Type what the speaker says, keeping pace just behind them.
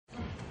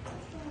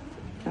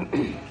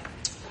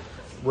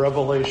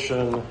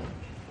Revelation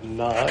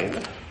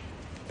 9.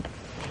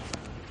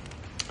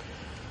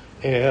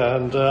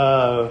 And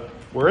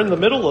we're in the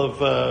middle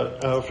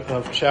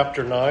of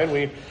chapter 9.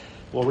 We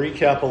will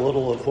recap a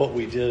little of what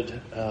we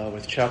did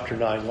with chapter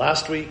 9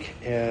 last week,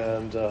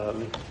 and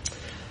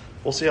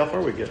we'll see how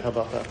far we get. How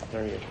about that?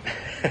 There you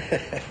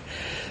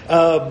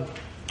go.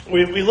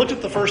 We looked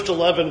at the first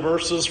 11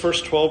 verses,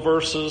 first 12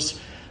 verses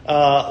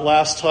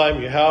last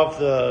time. You have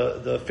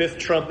the fifth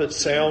trumpet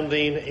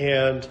sounding,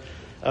 and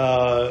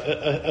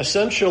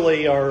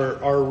essentially our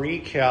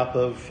recap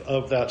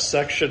of that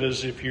section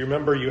is, if you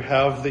remember, you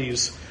have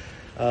these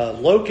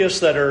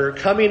locusts that are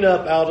coming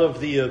up out of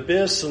the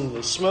abyss and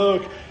the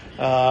smoke,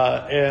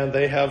 and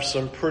they have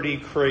some pretty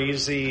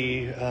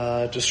crazy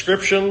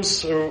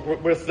descriptions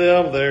with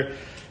them. They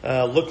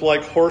look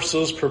like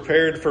horses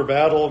prepared for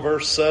battle,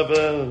 verse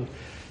 7.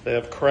 They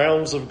have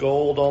crowns of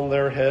gold on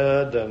their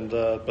head,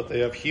 but they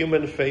have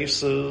human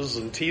faces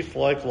and teeth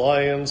like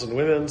lions and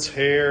women's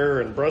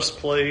hair and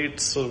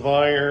breastplates of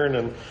iron,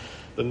 and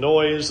the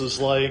noise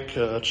is like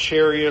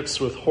chariots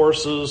with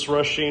horses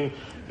rushing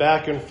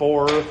back and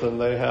forth,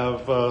 and they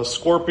have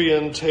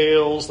scorpion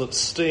tails that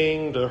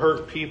sting to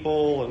hurt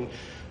people, and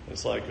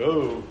it's like,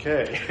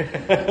 okay.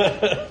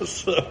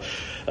 So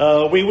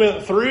we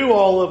went through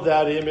all of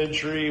that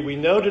imagery. We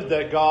noted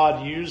that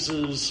God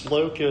uses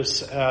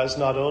locusts as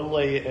not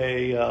only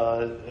a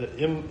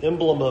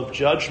emblem of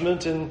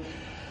judgment in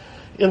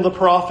the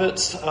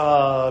prophets,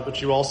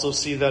 but you also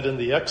see that in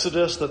the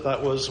Exodus,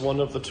 that was one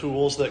of the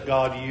tools that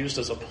God used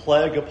as a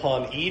plague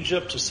upon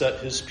Egypt to set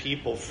his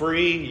people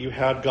free. You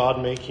had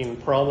God making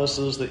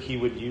promises that he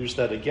would use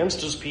that against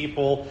his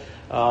people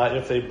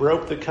if they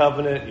broke the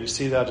covenant. You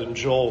see that in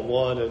Joel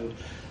 1 and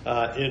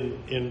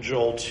in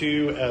Joel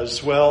 2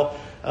 as well.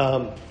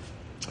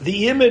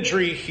 The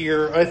imagery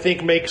here, I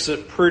think, makes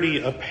it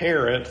pretty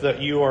apparent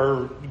that you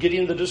are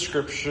getting the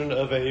description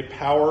of a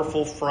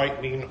powerful,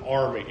 frightening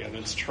army, and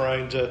it's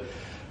trying to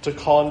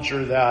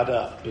conjure that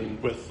up.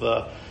 And with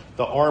the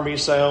army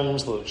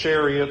sounds, the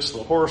chariots,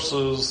 the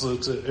horses,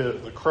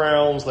 the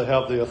crowns, they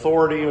have the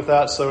authority with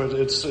that. So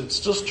it's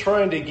just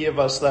trying to give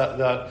us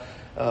that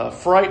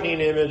frightening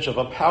image of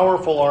a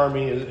powerful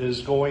army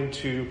is going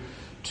to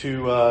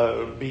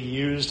be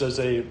used as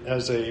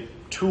a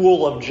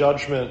tool of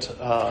judgment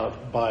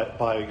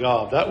by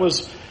God. That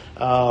was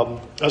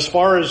as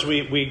far as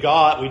we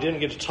got. We didn't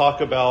get to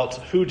talk about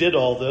who did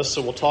all this,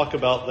 so we'll talk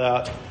about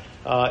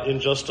that in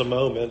just a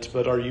moment.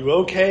 But are you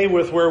okay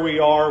with where we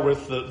are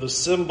with the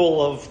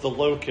symbol of the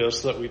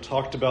locust that we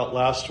talked about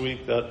last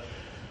week, that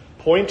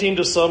pointing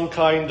to some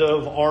kind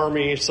of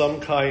army, some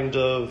kind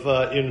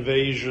of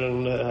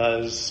invasion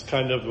as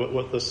kind of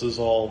what this is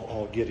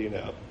all getting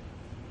at?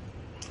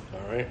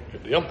 All right,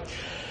 good deal.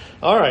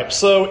 All right,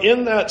 so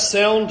in that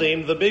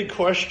sounding, the big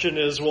question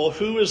is, well,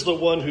 who is the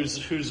one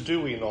who's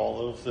doing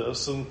all of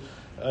this? And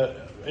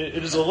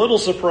it is a little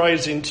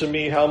surprising to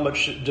me how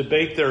much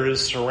debate there is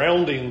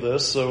surrounding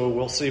this, so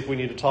we'll see if we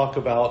need to talk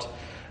about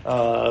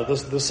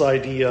this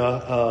idea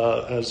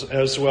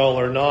as well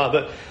or not.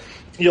 But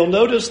you'll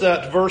notice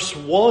that verse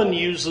 1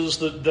 uses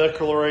the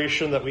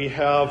declaration that we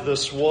have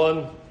this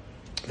one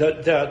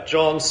that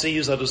John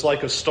sees that is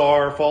like a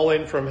star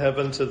falling from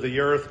heaven to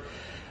the earth,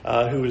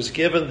 who is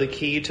given the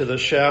key to the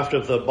shaft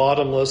of the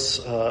bottomless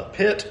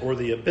pit or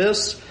the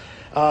abyss.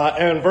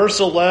 And verse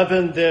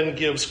 11 then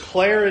gives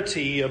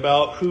clarity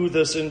about who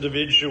this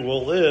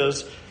individual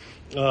is.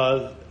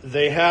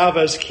 They have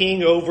as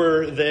king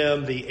over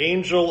them the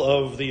angel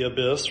of the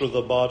abyss or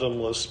the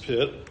bottomless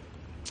pit.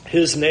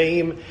 His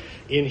name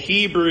in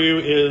Hebrew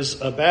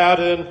is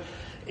Abaddon,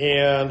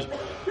 and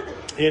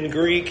in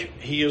Greek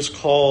he is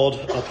called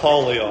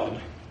Apollyon.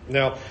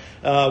 Now,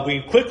 we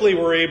quickly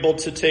were able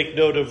to take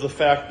note of the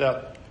fact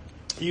that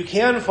you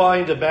can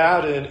find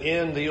Abaddon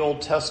in the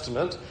Old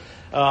Testament,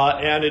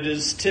 and it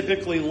is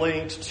typically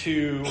linked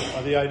to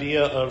the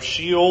idea of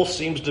Sheol.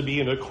 Seems to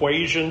be an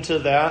equation to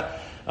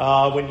that.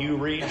 When you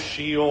read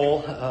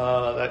Sheol,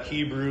 that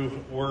Hebrew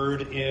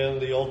word in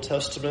the Old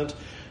Testament,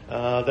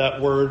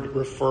 that word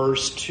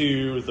refers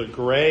to the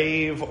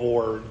grave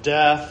or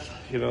death.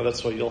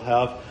 That's what you'll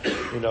have,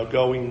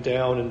 going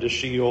down into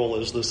Sheol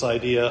is this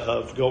idea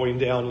of going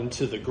down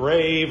into the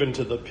grave,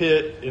 into the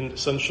pit, and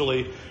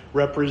essentially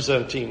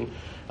representing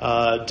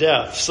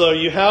death. So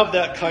you have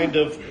that kind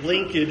of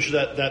linkage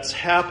that's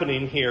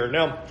happening here.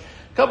 Now,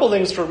 a couple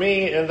things for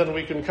me, and then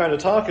we can kind of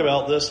talk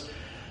about this.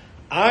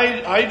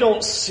 I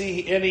don't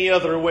see any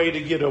other way to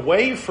get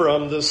away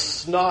from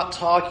this, not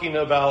talking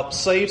about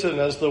Satan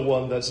as the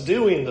one that's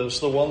doing this,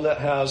 the one that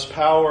has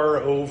power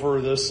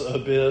over this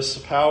abyss,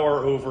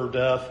 power over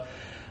death.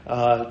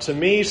 To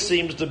me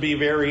seems to be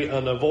very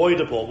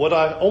unavoidable.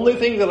 Only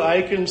thing that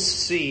I can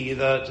see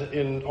that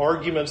in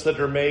arguments that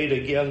are made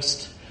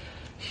against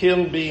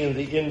him being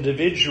the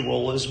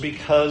individual is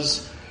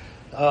because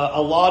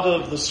a lot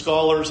of the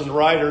scholars and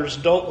writers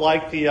don't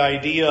like the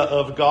idea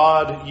of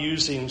God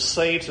using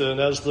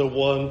Satan as the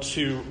one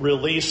to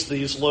release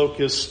these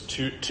locusts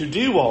to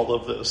do all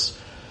of this.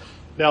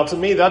 Now, to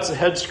me, that's a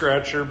head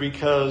scratcher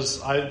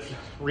because I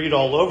read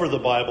all over the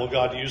Bible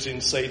God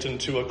using Satan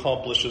to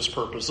accomplish his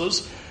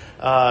purposes.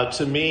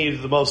 To me,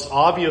 the most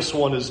obvious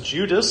one is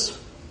Judas.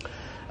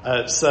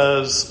 It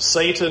says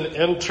Satan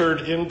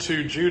entered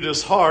into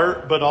Judas'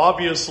 heart, but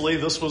obviously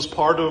this was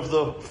part of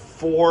the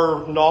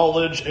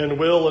foreknowledge and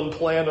will and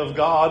plan of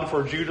God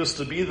for Judas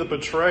to be the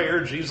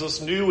betrayer.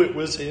 Jesus knew it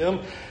was him,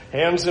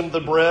 hands him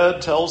the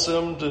bread, tells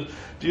him to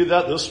do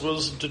that. This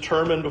was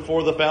determined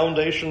before the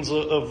foundations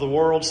of the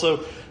world.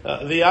 So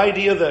the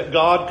idea that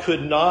God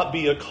could not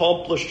be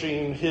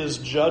accomplishing his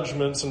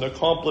judgments and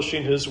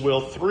accomplishing his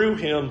will through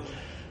him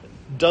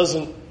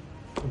doesn't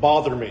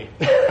bother me.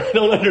 I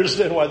don't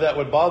understand why that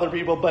would bother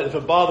people, but if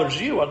it bothers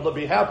you, I'd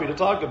be happy to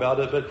talk about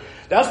it. But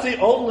that's the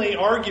only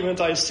argument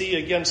I see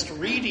against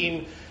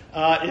reading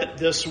it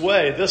this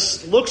way.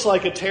 This looks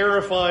like a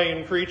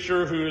terrifying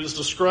creature who is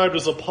described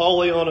as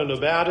Apollyon and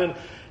Abaddon.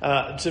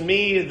 To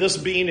me, this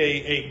being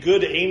a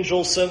good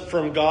angel sent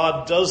from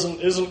God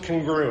isn't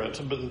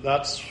congruent, but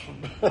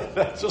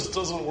that just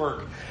doesn't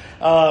work.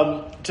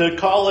 To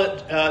call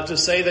it, to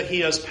say that he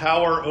has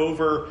power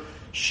over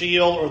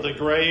Sheol or the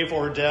grave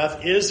or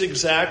death is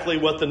exactly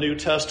what the New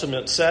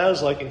Testament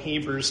says, like in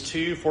Hebrews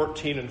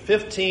 2:14 and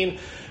 15,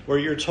 where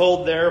you're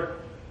told there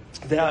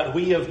that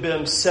we have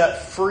been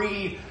set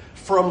free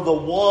from the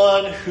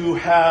one who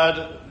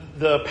had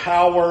the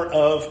power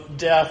of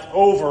death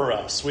over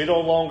us. We no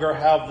longer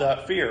have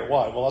that fear.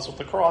 Why? Well, that's what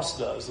the cross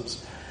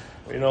does.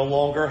 We no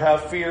longer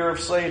have fear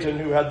of Satan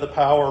who had the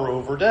power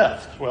over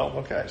death. Well,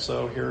 okay,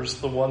 so here's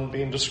the one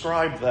being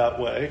described that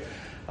way.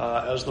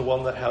 As the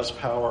one that has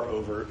power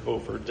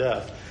over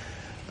death.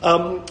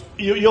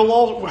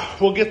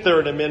 We'll get there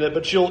in a minute,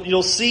 but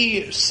you'll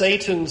see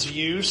Satan's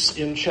use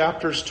in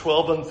chapters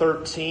 12 and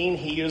 13.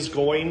 He is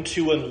going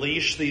to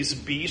unleash these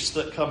beasts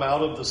that come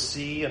out of the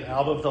sea and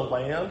out of the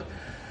land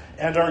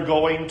and are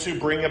going to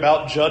bring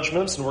about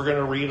judgments, and we're going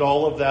to read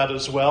all of that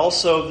as well.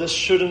 So this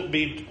shouldn't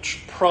be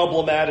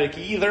problematic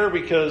either,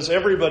 because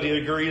everybody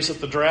agrees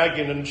that the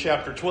dragon in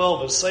chapter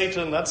 12 is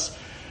Satan.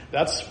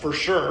 That's for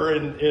sure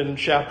in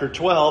chapter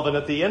 12. And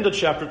at the end of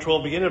chapter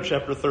 12, beginning of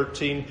chapter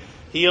 13,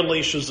 he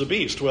unleashes the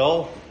beast.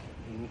 Well,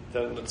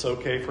 then it's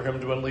okay for him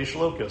to unleash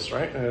locusts,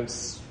 right? And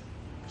it's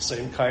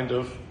same kind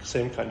of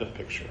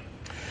picture.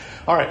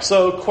 All right,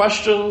 so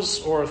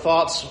questions or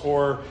thoughts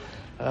or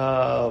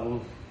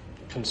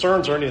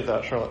concerns or any of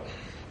that, Charlotte?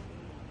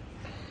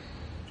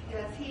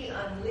 Does he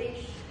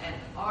unleash an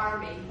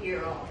army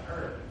here on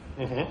earth?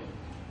 Mm-hmm.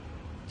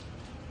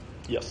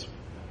 Yes.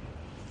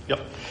 Yep.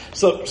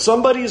 So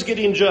somebody is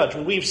getting judged.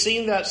 We've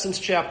seen that since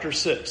chapter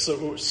 6.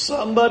 So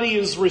somebody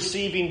is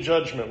receiving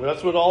judgment.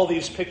 That's what all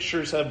these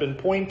pictures have been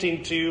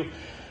pointing to.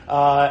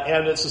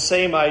 And it's the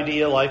same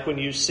idea like when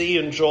you see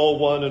in Joel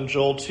 1 and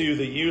Joel 2,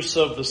 the use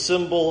of the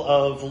symbol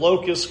of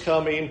locusts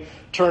coming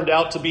turned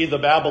out to be the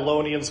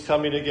Babylonians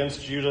coming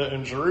against Judah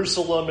and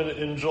Jerusalem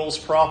in Joel's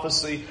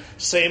prophecy.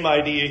 Same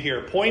idea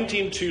here.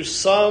 Pointing to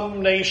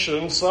some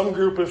nation, some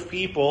group of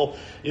people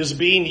is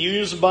being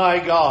used by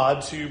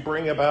God to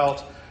bring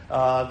about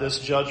this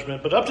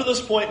judgment. But up to this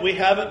point, we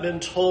haven't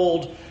been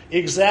told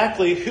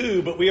exactly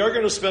who, but we are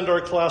going to spend our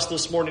class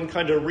this morning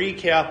kind of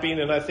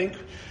recapping, and I think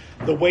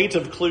the weight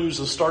of clues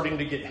is starting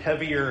to get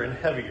heavier and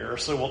heavier,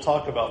 so we'll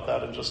talk about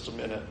that in just a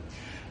minute.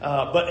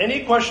 But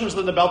any questions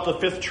then about the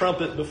fifth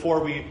trumpet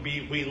before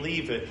we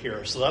leave it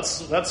here? So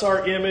that's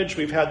our image.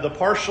 We've had the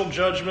partial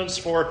judgments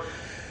for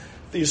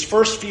these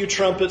first few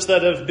trumpets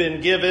that have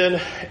been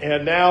given,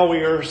 and now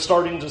we are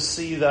starting to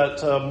see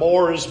that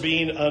more is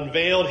being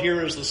unveiled.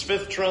 Here is this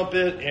fifth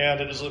trumpet,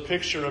 and it is a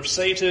picture of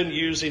Satan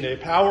using a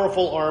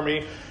powerful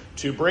army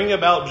to bring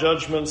about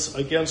judgments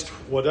against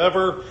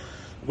whatever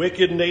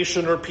wicked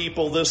nation or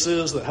people this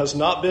is that has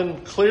not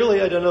been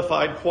clearly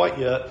identified quite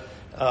yet.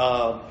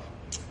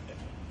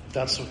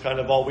 That's kind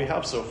of all we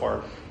have so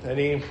far.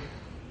 Any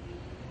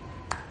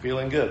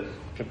feeling good?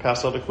 You can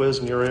pass out the quiz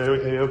and you're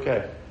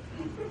okay.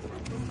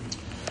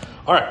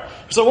 All right.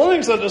 So one of the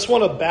things I just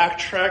want to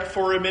backtrack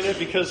for a minute,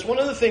 because one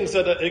of the things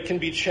that it can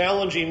be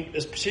challenging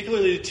is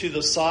particularly to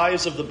the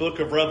size of the book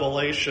of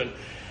Revelation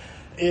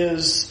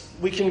is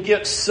we can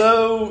get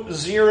so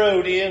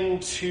zeroed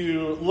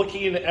into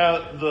looking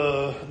at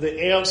the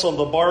ants on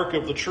the bark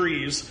of the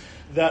trees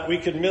that we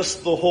could miss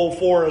the whole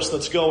forest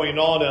that's going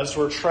on as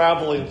we're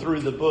traveling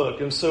through the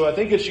book. And so I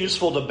think it's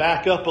useful to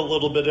back up a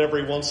little bit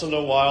every once in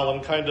a while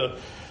and kind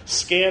of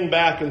scan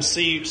back and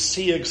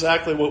see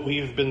exactly what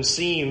we've been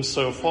seeing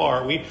so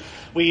far.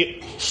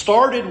 We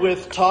started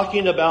with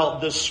talking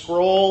about the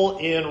scroll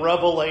in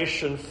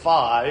Revelation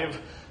 5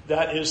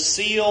 that is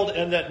sealed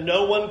and that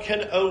no one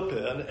can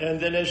open. And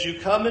then as you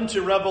come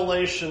into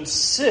Revelation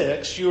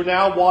 6, you're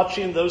now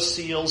watching those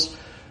seals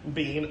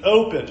being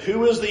opened.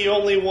 Who is the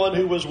only one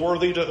who was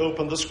worthy to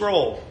open the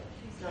scroll?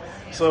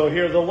 So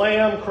here, the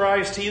Lamb,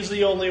 Christ, he's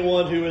the only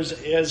one who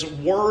is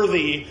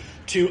worthy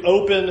to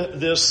open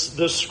this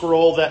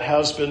scroll that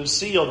has been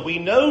sealed. We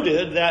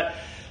noted that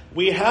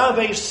We have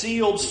a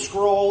sealed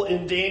scroll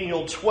in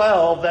Daniel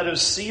 12 that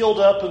is sealed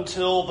up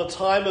until the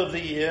time of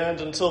the end,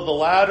 until the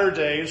latter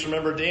days.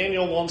 Remember,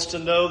 Daniel wants to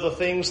know the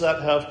things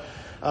that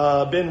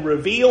have been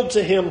revealed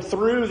to him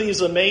through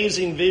these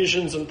amazing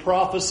visions and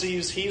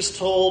prophecies. He's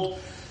told,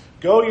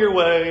 go your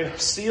way,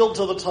 sealed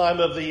till the time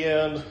of the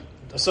end.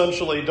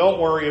 Essentially, don't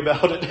worry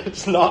about it.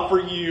 It's not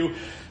for you.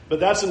 But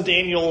that's in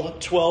Daniel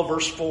 12,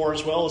 verse 4,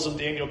 as well as in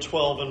Daniel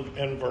 12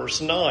 and verse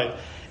 9.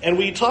 And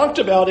we talked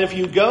about if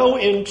you go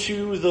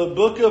into the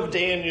book of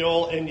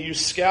Daniel and you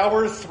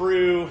scour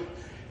through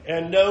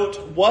and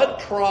note what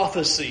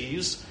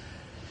prophecies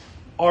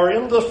are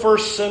in the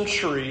first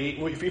century,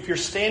 if you're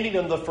standing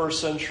in the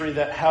first century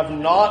that have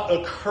not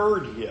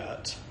occurred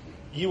yet,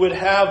 you would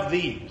have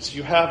these.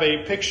 You have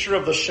a picture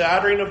of the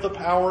shattering of the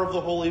power of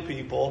the holy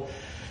people.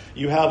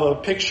 You have a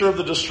picture of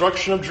the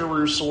destruction of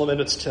Jerusalem and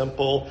its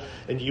temple.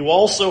 And you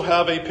also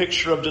have a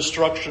picture of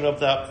destruction of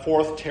that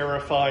fourth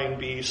terrifying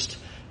beast,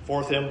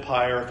 fourth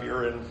empire. If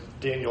you're in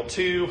Daniel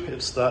 2,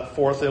 it's that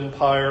fourth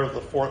empire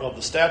of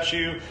the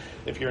statue.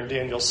 If you're in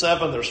Daniel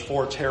 7, there's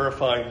four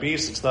terrifying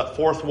beasts. It's that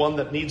fourth one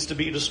that needs to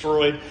be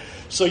destroyed.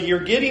 So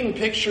you're getting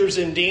pictures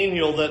in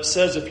Daniel that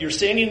says if you're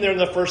standing there in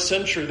the first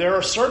century, there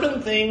are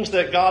certain things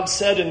that God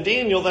said in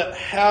Daniel that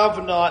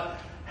have not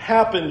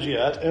happened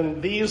yet.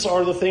 And these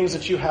are the things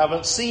that you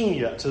haven't seen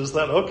yet. Is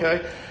that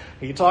okay?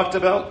 He talked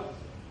about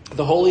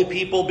the holy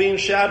people being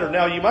shattered.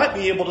 Now you might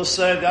be able to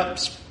say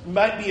that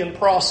might be in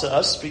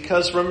process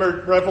because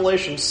remember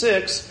Revelation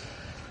 6,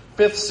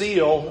 fifth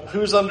seal,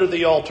 who's under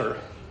the altar?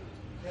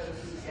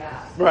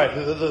 Right,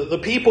 the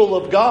people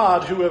of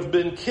God who have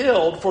been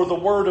killed for the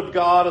word of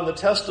God and the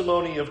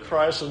testimony of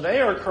Christ, and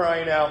they are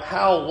crying out,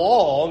 how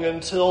long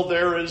until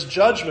there is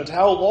judgment?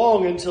 How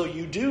long until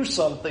you do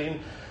something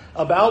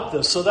about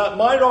this? So that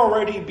might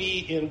already be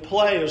in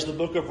play as the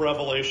book of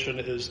Revelation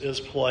is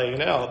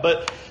playing out.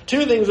 But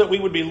two things that we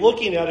would be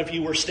looking at if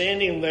you were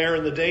standing there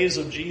in the days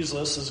of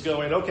Jesus is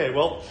going, okay,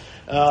 well,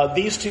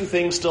 these two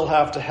things still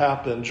have to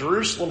happen.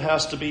 Jerusalem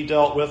has to be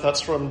dealt with.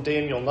 That's from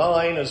Daniel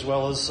 9 as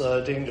well as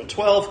Daniel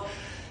 12.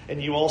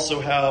 And you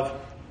also have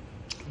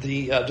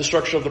the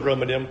destruction of the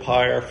Roman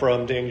Empire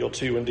from Daniel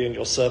 2 and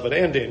Daniel 7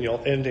 and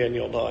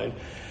Daniel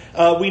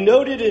 9. We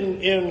noted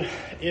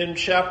in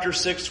chapter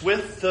 6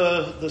 with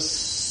the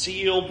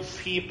sealed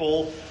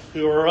people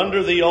who are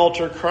under the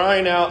altar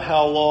crying out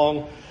how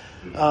long,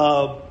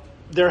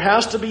 there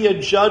has to be a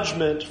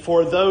judgment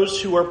for those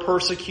who are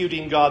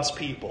persecuting God's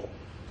people.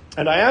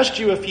 And I asked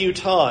you a few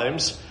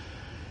times,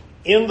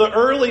 in the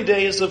early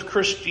days of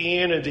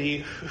Christianity,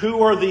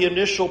 who are the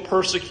initial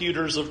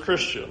persecutors of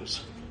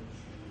Christians?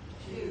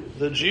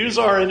 The Jews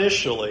are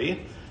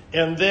initially,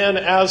 and then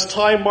as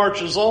time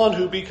marches on,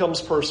 who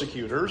becomes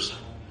persecutors?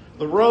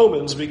 The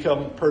Romans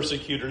become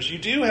persecutors. You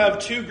do have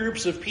two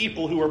groups of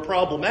people who are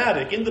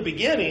problematic. In the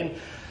beginning,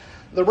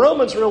 the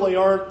Romans really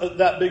aren't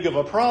that big of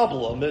a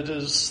problem. It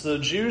is the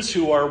Jews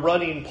who are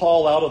running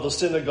Paul out of the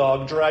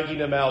synagogue, dragging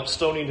him out,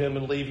 stoning him,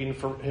 and leaving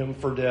him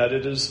for dead.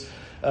 It is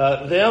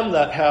them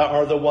that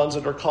are the ones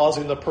that are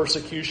causing the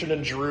persecution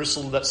in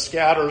Jerusalem that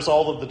scatters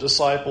all of the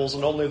disciples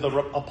and only the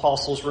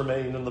apostles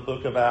remain in the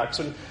book of Acts.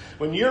 And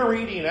when you're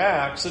reading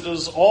Acts, it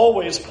is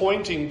always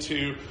pointing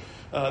to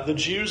the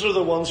Jews are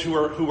the ones who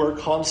are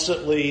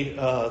constantly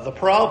the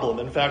problem.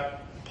 In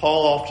fact,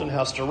 Paul often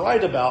has to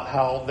write about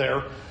how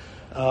they're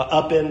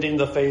upending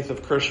the faith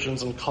of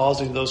Christians and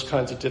causing those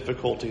kinds of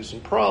difficulties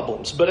and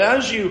problems. But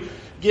as you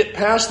get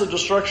past the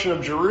destruction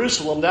of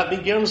Jerusalem, that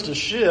begins to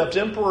shift.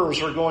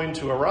 Emperors are going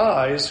to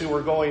arise who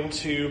are going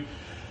to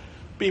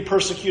be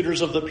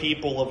persecutors of the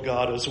people of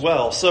God as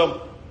well.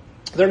 So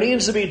there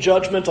needs to be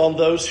judgment on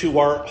those who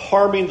are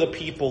harming the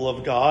people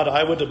of God.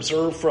 I would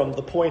observe from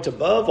the point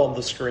above on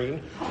the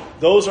screen,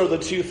 those are the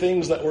two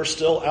things that were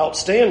still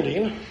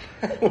outstanding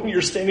when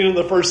you're standing in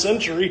the first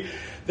century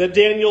that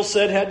Daniel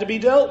said had to be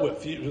dealt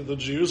with. The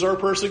Jews are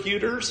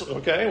persecutors.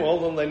 Okay, well,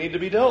 then they need to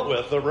be dealt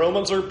with. The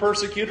Romans are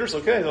persecutors.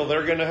 Okay, well,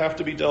 they're going to have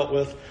to be dealt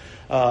with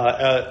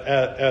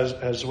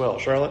as well.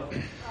 Charlotte?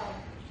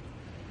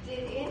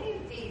 Did any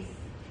of these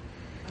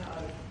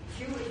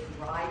Jewish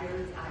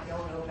writers, I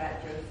don't know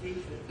about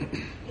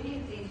Josephus, any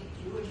of these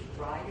Jewish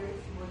writers,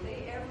 were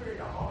they ever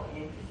at all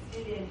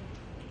interested in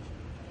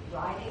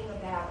writing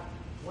about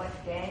what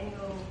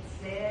Daniel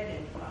said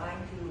and trying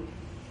to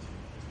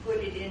put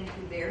it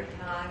into their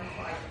time?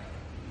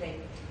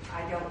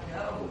 I don't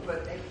know,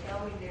 but they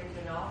tell me there's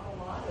an awful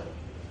lot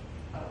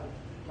of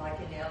like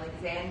in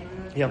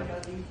Alexandria,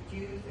 yep. These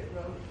Jews that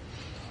wrote.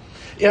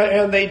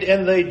 Yeah,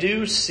 and they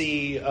do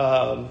see,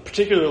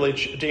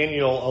 particularly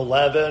Daniel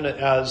 11,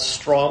 as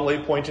strongly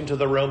pointing to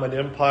the Roman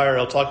Empire.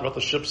 I'll talk about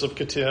the ships of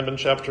Kittim in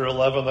chapter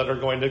 11 that are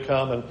going to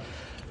come,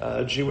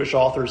 and Jewish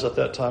authors at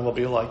that time will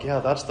be like, yeah,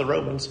 that's the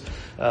Romans.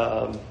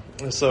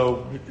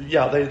 So,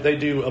 yeah, they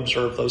do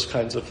observe those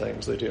kinds of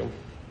things. They do.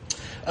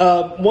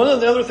 One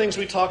of the other things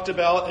we talked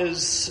about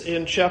is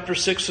in chapter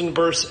 6 and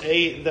verse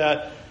 8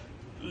 that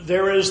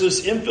there is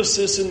this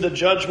emphasis in the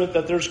judgment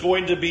that there's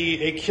going to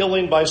be a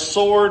killing by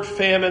sword,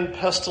 famine,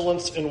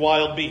 pestilence, and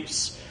wild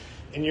beasts.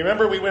 And you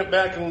remember we went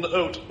back and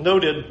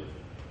noted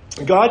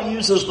God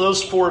uses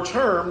those 4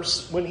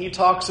 terms when he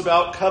talks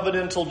about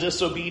covenantal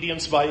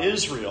disobedience by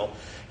Israel.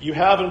 You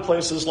have in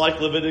places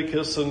like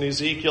Leviticus and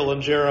Ezekiel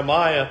and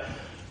Jeremiah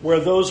where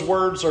those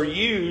words are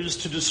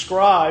used to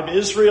describe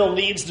Israel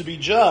needs to be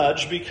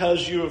judged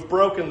because you have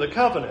broken the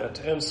covenant.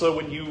 And so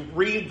when you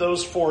read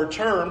those 4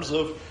 terms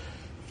of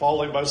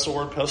falling by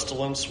sword,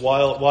 pestilence,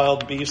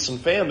 wild beasts, and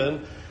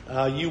famine,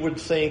 you would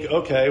think,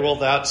 okay, well,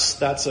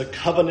 that's a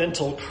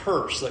covenantal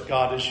curse that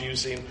God is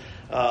using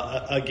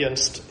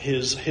against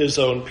his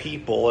own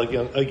people,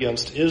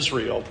 against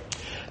Israel.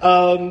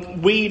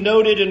 We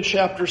noted in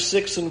chapter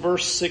 6 and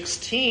verse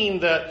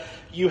 16 that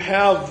you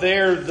have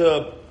there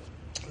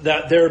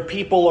that their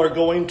people are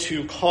going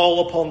to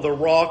call upon the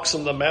rocks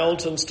and the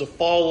mountains to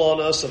fall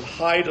on us and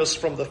hide us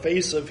from the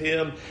face of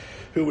him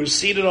who is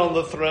seated on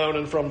the throne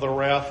and from the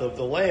wrath of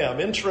the Lamb.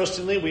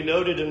 Interestingly, we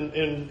noted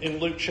in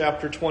Luke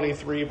chapter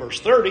 23, verse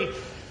 30,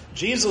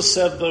 Jesus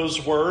said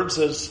those words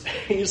as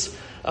he's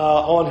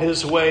on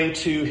his way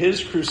to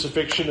his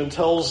crucifixion and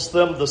tells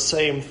them the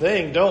same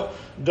thing.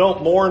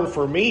 Don't mourn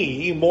for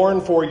me, mourn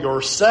for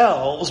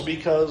yourselves,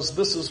 because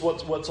this is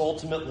what's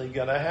ultimately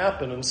going to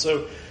happen. And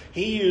so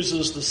he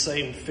uses the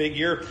same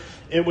figure.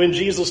 And when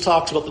Jesus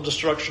talks about the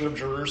destruction of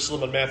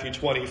Jerusalem in Matthew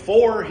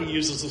 24, he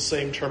uses the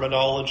same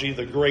terminology,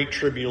 the Great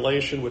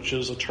Tribulation, which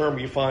is a term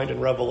you find in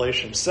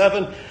Revelation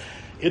 7.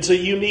 It's a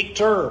unique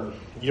term.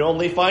 You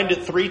only find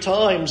it 3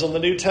 times in the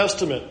New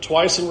Testament,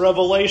 twice in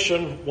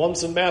Revelation,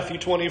 once in Matthew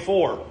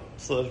 24.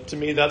 So to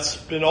me, that's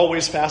been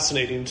always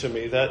fascinating to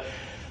me, that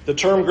the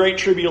term Great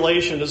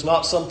Tribulation is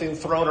not something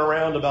thrown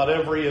around about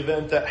every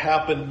event that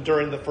happened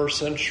during the first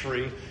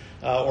century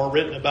or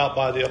written about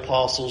by the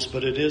apostles,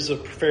 but it is a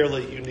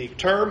fairly unique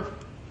term.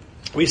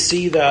 We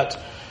see that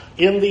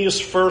in these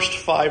first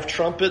 5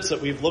 trumpets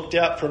that we've looked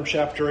at from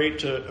chapter 8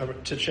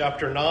 to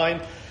chapter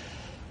 9,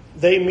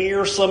 they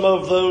mirror some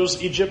of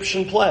those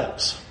Egyptian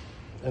plagues.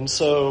 And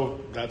so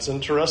that's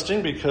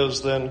interesting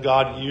because then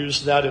God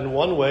used that in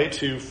one way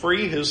to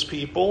free his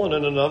people, and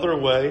in another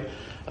way,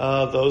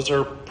 those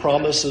are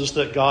promises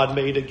that God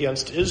made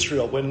against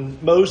Israel.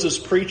 When Moses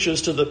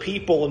preaches to the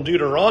people in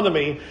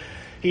Deuteronomy,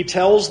 he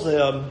tells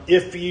them,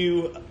 if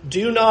you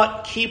do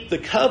not keep the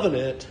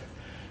covenant,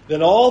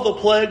 then all the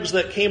plagues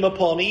that came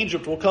upon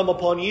Egypt will come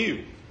upon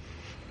you.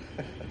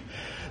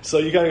 So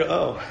you got to go,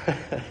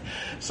 oh.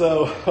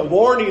 So a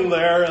warning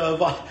there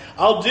of,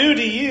 I'll do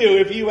to you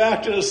if you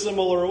act in a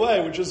similar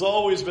way, which has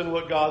always been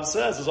what God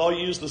says, is I'll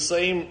use the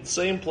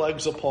same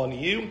plagues upon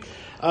you.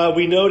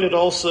 We noted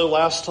also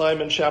last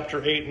time in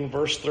chapter 8 and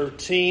verse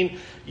 13,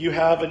 you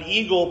have an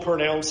eagle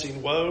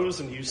pronouncing woes,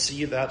 and you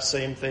see that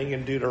same thing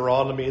in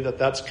Deuteronomy,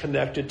 that's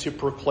connected to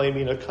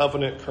proclaiming a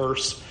covenant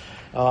curse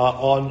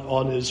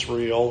on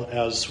Israel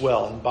as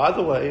well. And by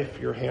the way,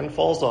 if your hand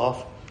falls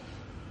off,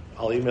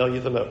 I'll email you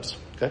the notes.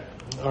 Okay?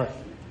 All right.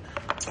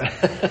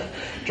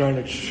 Trying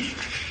to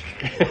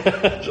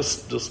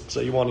just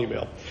say you want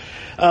email.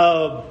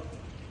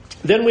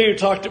 Then we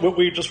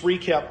just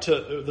recapped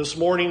this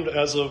morning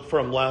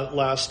from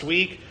last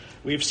week.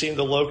 We've seen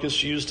the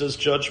locusts used as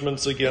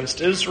judgments against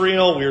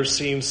Israel. We're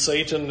seeing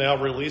Satan now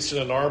releasing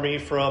an army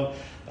from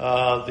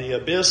the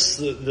abyss,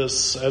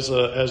 this as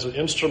an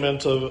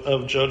instrument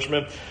of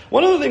judgment.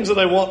 One of the things that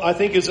I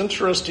think is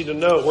interesting to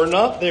note, we're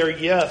not there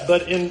yet,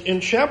 but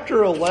in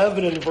chapter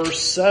 11 and verse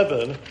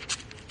 7,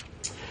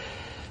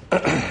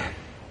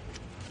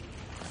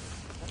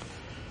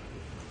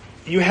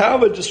 you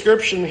have a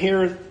description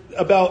here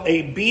about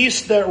a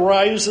beast that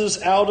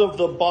rises out of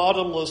the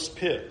bottomless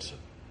pit.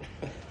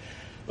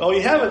 Well,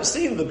 you haven't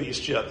seen the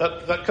beast yet.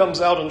 That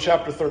comes out in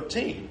chapter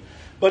 13.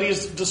 But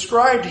he's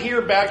described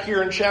back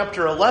here in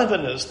chapter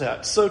 11 as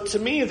that. So to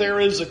me,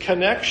 there is a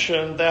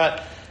connection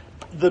that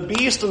the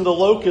beast and the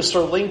locust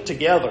are linked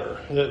together.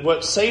 That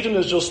what Satan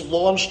has just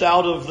launched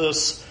out of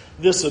this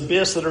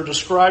abyss that are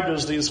described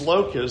as these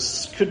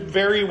locusts could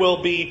very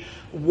well be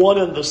one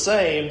and the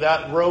same,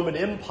 that Roman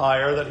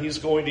Empire that he's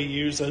going to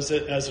use as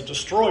a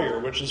destroyer,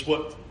 which is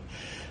what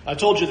I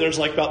told you. There's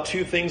like about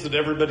 2 things that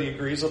everybody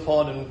agrees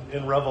upon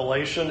in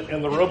Revelation,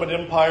 and the Roman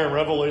Empire in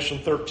Revelation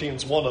 13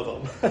 is one of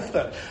them.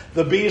 That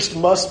the beast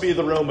must be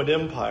the Roman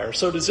Empire.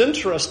 So it is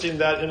interesting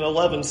that in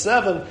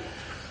 11:7,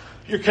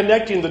 you're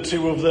connecting the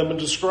 2 of them and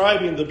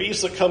describing the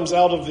beast that comes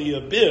out of the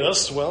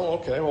abyss. Well,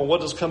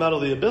 what has come out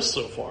of the abyss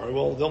so far?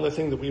 Well, the only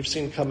thing that we've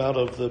seen come out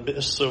of the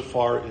abyss so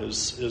far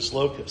is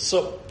locusts.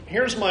 So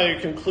here's my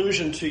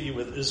conclusion to you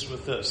with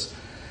this.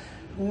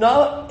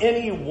 Not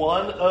any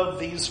one of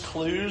these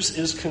clues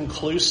is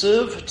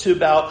conclusive to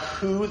about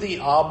who the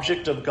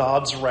object of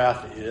God's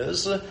wrath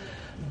is.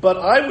 But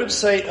I would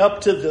say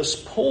up to this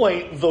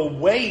point, the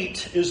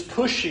weight is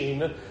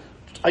pushing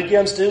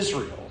against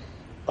Israel,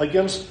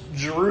 against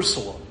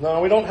Jerusalem.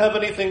 Now, we don't have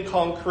anything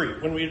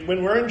concrete. When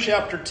we're in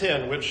chapter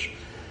 10, which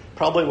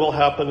probably will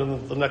happen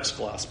in the next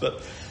class,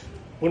 but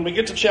when we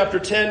get to chapter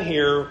 10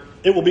 here,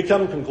 it will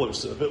become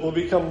conclusive. It will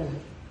become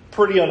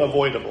pretty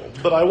unavoidable.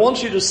 But I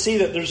want you to see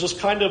that there's just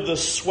kind of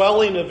this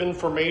swelling of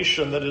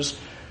information that is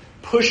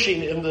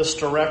pushing in this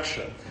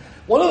direction.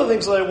 One of the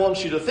things that I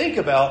want you to think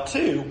about,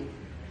 too,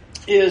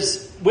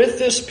 is with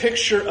this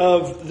picture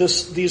of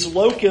these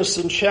locusts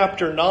in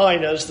chapter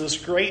 9 as this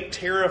great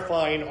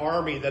terrifying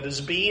army that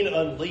is being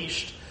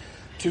unleashed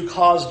to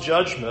cause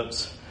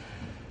judgments.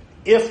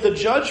 If the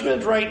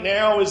judgment right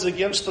now is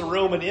against the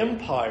Roman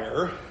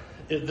Empire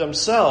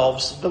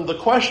themselves, then the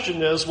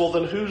question is, well,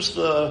 then who's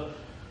the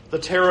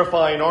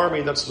terrifying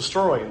army that's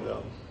destroying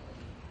them?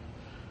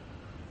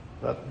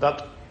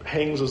 That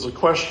hangs as a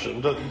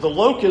question. The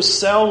locusts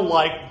sound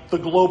like the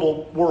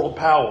global world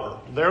power.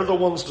 They're the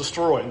ones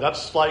destroying.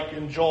 That's like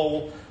in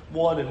Joel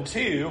 1 and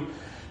 2.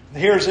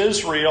 Here's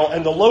Israel,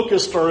 and the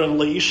locusts are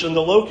unleashed, and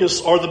the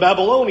locusts are the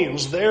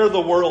Babylonians. They're the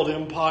world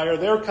empire.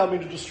 They're coming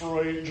to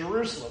destroy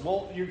Jerusalem.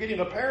 Well, you're getting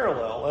a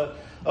parallel.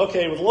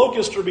 Okay, with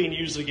locusts are being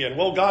used again.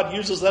 Well, God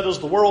uses that as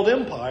the world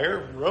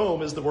empire.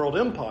 Rome is the world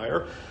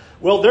empire.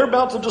 Well, they're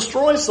about to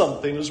destroy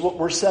something is what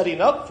we're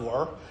setting up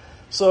for.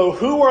 So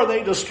who are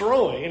they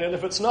destroying? And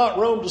if it's not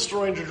Rome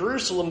destroying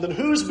Jerusalem, then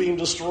who's being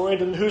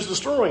destroyed and who's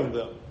destroying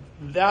them?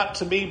 That,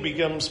 to me,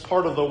 becomes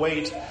part of the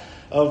weight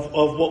of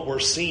what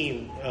we're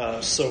seeing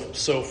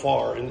so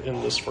far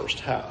in this first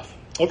half.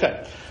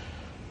 Okay.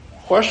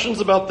 Questions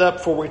about that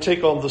before we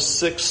take on the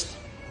sixth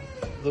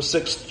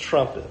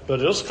trumpet. But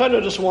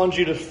I just wanted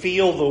you to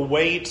feel the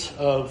weight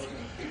of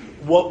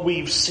what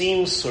we've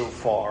seen so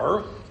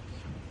far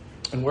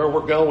and where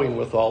we're going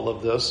with all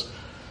of this.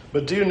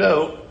 But do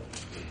note,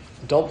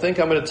 don't think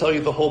I'm going to tell you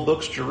the whole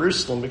book's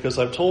Jerusalem, because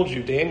I've told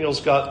you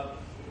Daniel's got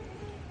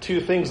two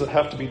things that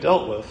have to be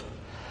dealt with.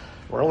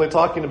 We're only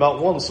talking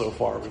about one so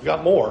far. We've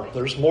got more.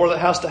 There's more that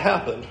has to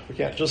happen. We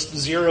can't just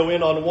zero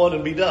in on one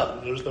and be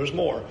done. There's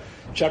more.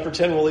 Chapter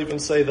 10 will even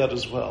say that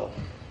as well.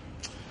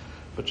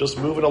 But just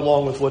moving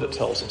along with what it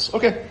tells us.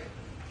 Okay,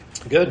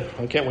 good.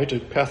 I can't wait to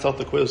pass out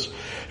the quiz.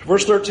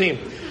 Verse 13.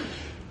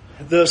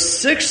 The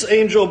sixth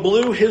angel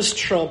blew his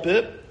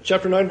trumpet.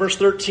 Chapter 9, verse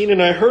 13,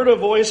 and I heard a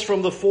voice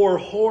from the four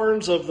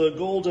horns of the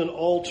golden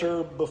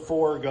altar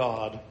before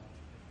God,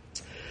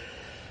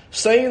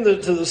 saying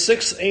that to the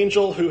sixth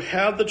angel who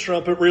had the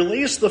trumpet,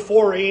 release the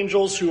four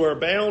angels who are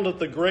bound at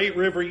the great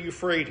river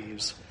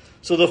Euphrates.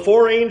 So the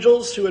four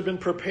angels who had been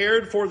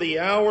prepared for the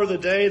hour, the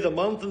day, the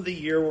month, and the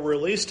year were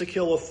released to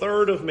kill a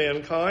third of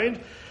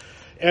mankind.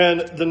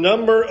 And the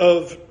number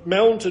of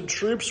mounted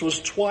troops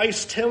was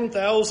twice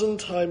 10,000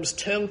 times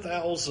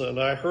 10,000.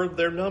 I heard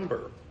their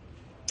number.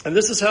 And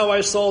this is how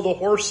I saw the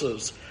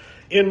horses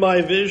in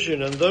my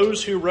vision, and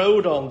those who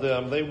rode on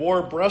them. They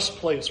wore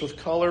breastplates with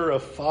color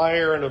of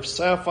fire and of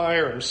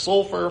sapphire and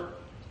sulfur.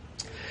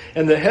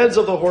 And the heads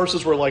of the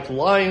horses were like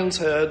lions'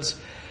 heads,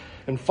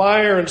 and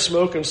fire and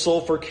smoke and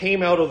sulfur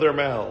came out of their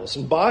mouths.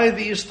 And by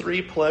these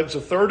three plagues, a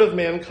third of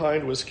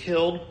mankind was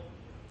killed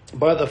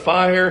by the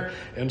fire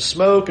and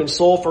smoke and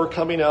sulfur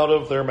coming out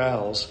of their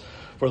mouths.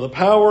 For the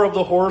power of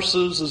the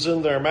horses is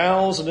in their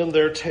mouths and in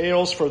their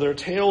tails, for their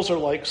tails are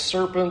like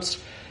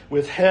serpents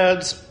with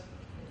heads,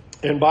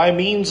 and by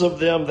means of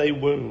them they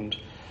wound.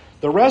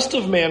 The rest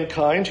of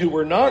mankind who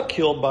were not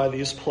killed by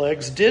these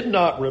plagues did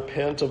not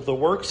repent of the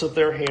works of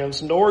their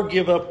hands, nor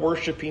give up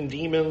worshiping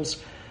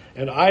demons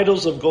and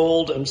idols of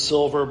gold and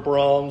silver,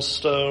 bronze,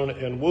 stone,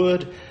 and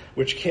wood,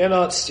 which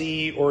cannot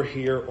see or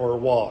hear or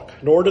walk.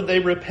 Nor did they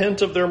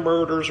repent of their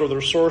murders or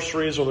their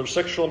sorceries or their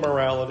sexual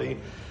immorality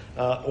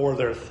or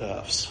their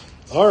thefts.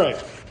 All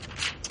right,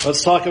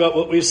 let's talk about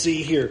what we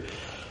see here.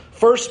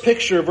 First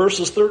picture,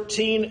 verses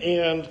 13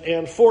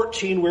 and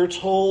 14, we're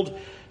told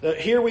that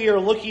here we are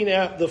looking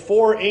at the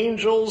four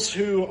angels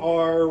who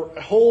are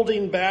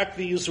holding back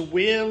these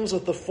winds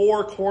at the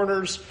four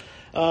corners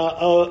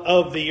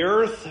of the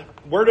earth.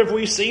 Where have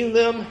we seen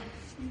them?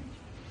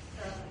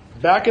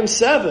 Back in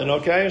 7,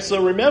 okay?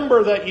 So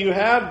remember that you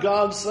have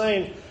God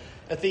saying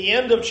at the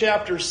end of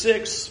chapter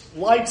 6,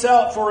 lights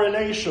out for a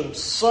nation.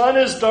 Sun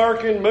is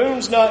darkened,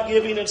 moon's not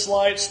giving its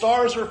light,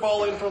 stars are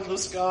falling from the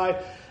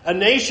sky. A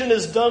nation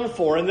is done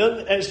for. And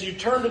then as you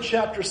turn to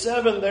chapter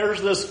 7,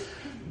 there's this,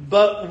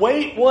 but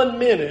wait 1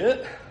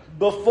 minute.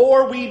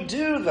 Before we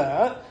do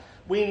that,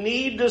 we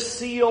need to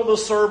seal the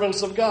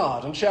servants of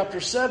God. And chapter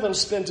 7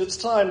 spent its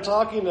time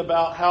talking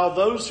about how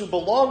those who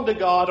belong to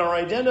God are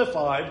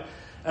identified.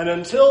 And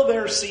until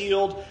they're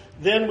sealed,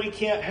 then we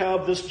can't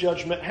have this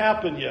judgment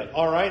happen yet.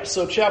 All right,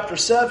 so chapter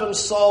 7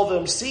 saw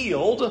them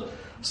sealed.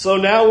 So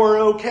now we're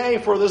okay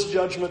for this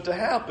judgment to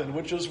happen,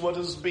 which is what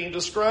is being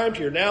described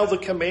here. Now the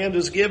command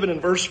is given in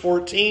verse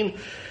 14,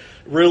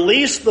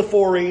 release the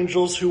four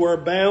angels who are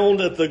bound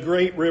at the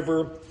great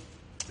river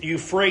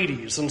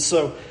Euphrates. And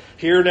so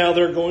here now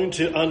they're going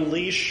to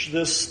unleash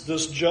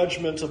this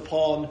judgment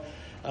upon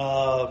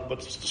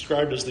what's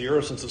described as the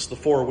earth, since it's the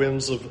four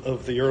winds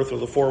of the earth or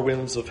the four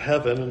winds of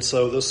heaven. And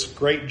so this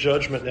great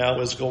judgment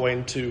now is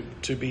going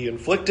to be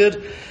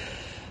inflicted.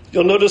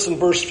 You'll notice in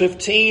verse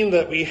 15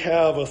 that we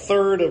have a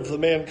third of the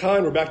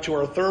mankind. We're back to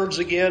our thirds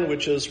again,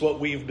 which is what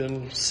we've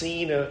been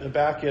seeing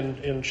back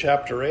in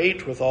chapter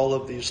 8 with all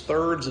of these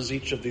thirds as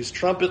each of these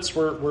trumpets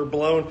were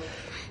blown.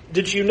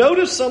 Did you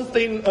notice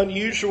something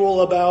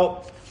unusual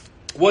about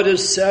what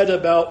is said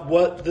about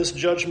what this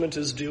judgment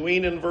is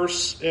doing in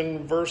verse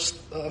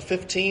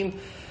 15? It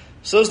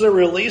says they're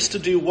released to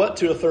do what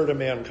to a third of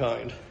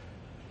mankind?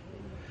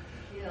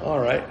 All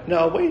right.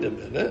 Now, wait a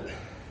minute.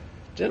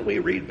 Didn't we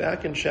read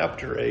back in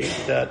chapter 8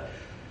 that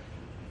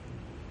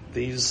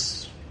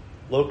these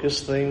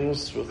locust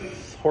things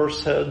with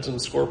horse heads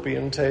and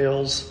scorpion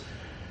tails,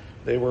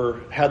 they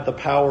had the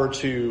power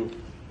to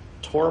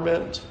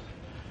torment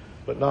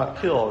but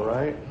not kill,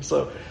 right?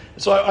 So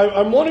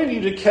I'm wanting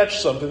you to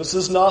catch something. This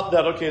is not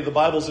that, okay, the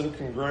Bible's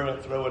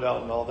incongruent, throw it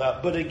out and all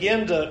that. But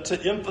again,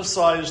 to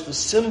emphasize the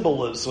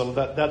symbolism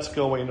that's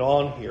going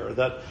on here.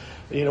 That,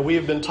 we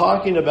have been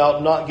talking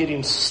about not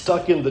getting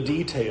stuck in the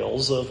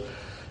details of,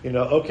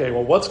 okay,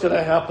 well, what's going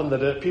to happen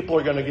that people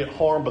are going to get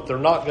harmed, but they're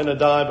not going to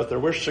die, but they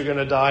wish they're going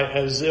to die,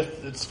 as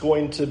if it's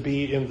going to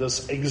be in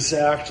this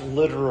exact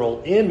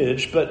literal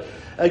image. But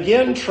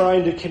again,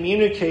 trying to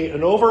communicate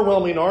an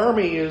overwhelming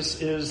army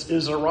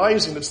is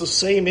arising. It's the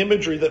same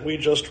imagery that we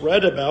just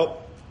read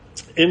about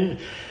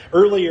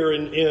earlier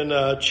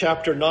in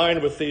chapter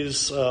 9 with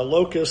these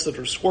locusts that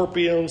are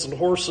scorpions and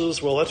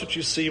horses. Well, that's what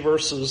you see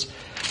verses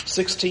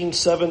 16,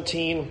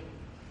 17,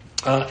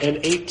 and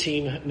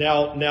 18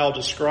 now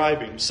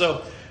describing.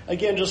 So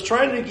again, just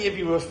trying to give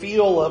you a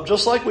feel of,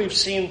 just like we've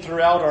seen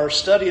throughout our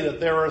study, that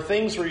there are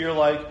things where you're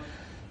like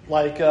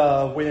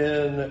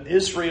when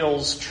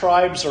Israel's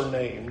tribes are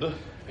named,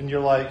 and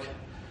you're like,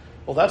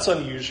 well, that's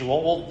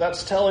unusual. Well,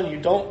 that's telling you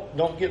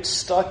don't get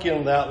stuck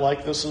in that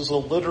like this is a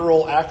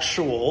literal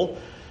actual.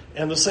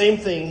 And the same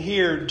thing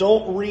here,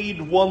 don't read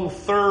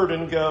 1/3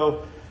 and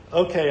go,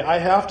 okay, I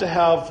have to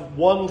have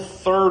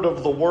 1/3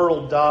 of the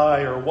world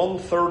die or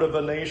 1/3 of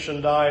a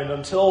nation die, and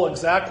until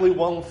exactly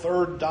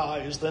 1/3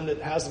 dies, then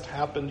it hasn't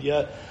happened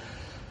yet.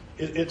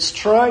 It's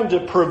trying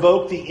to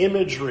provoke the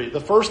imagery. The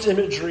first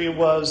imagery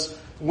was,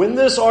 when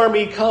this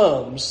army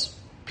comes,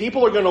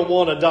 people are going to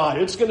want to die.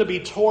 It's going to be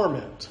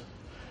torment.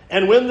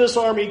 And when this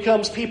army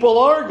comes, people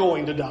are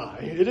going to die.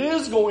 It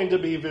is going to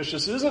be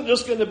vicious. It isn't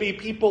just going to be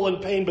people in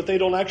pain, but they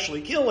don't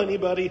actually kill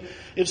anybody.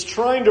 It's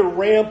trying to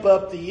ramp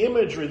up the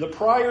imagery. The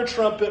prior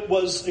trumpet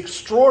was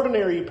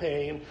extraordinary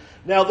pain.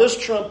 Now this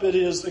trumpet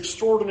is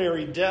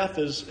extraordinary death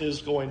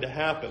is going to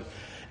happen.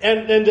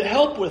 And to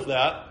help with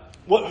that,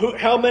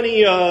 how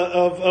many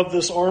of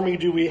this army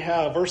do we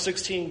have? Verse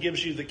 16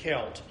 gives you the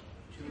count.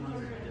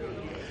 200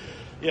 million.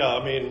 Yeah,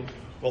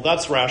 well,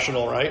 that's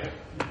rational, right?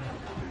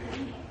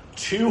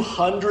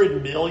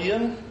 200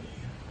 million?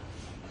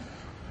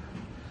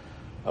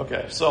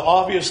 Okay, so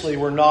obviously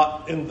we're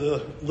not in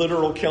the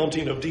literal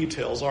counting of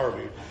details, are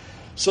we?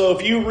 So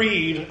if you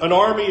read an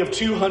army of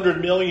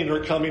 200 million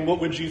are coming, what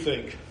would you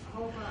think?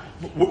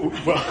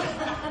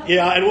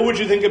 Yeah, and what would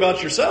you think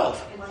about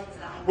yourself?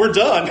 We're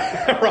done,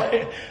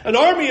 right? An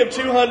army of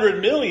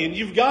 200 million,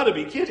 you've got to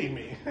be kidding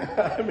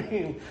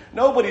me.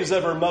 Nobody's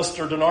ever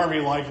mustered an army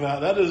like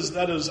that.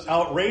 That is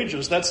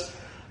outrageous. That's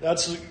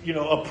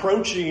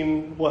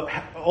approaching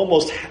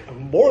almost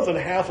more than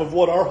half of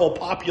what our whole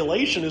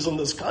population is in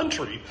this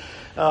country.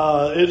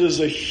 It is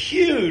a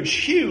huge,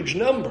 huge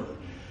number.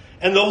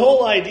 And the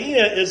whole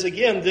idea is,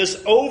 again,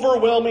 this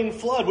overwhelming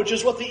flood, which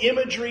is what the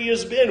imagery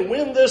has been.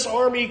 When this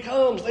army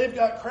comes, they've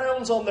got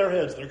crowns on their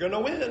heads. They're going to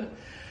win.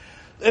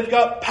 They've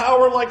got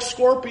power like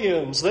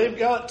scorpions. They've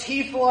got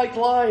teeth like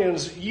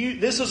lions.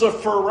 This is a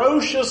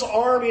ferocious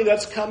army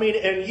that's coming,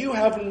 and you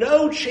have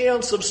no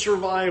chance of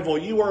survival.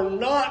 You are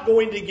not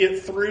going to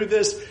get through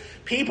this.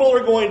 People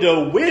are going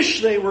to wish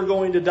they were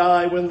going to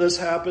die when this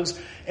happens,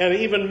 and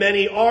even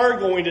many are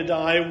going to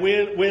die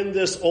when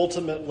this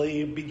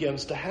ultimately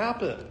begins to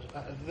happen.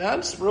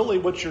 That's really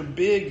what your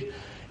big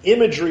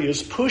imagery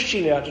is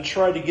pushing at to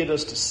try to get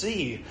us to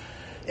see.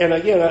 And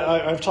again,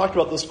 I've talked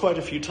about this quite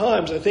a few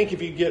times. I think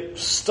if you get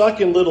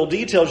stuck in little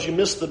details, you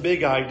miss the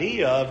big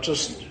idea of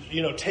just,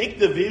 take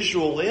the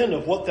visual in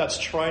of what that's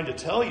trying to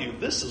tell you.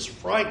 This is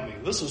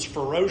frightening. This is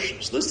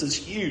ferocious. This is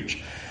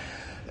huge.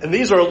 And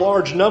these are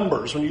large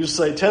numbers. When you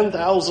say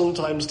 10,000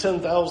 times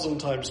 10,000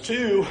 times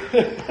 2,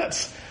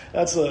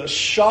 that's a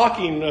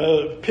shocking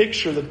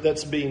picture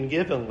that's being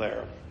given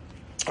there.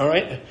 All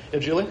right,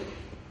 Julie?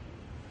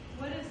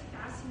 What is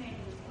fascinating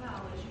as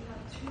well is you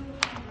have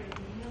 200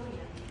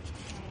 million.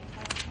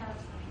 That's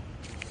terrifying.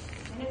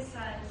 And it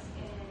says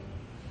in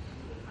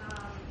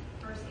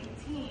verse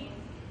 18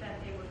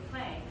 that they were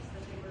plagues,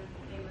 that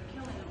they were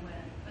killing them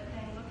with. But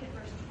then look at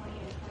verse 20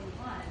 and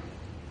 21.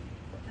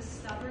 The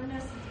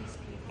stubbornness of these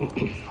people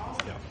is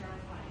also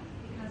terrifying,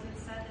 because it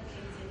said that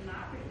they did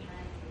not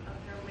repent of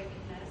their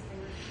wickedness. They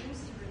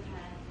refused to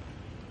repent.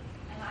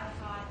 And I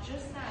thought,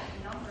 just that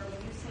number, when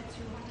you said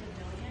 200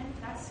 million,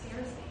 that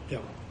scares me. Yeah.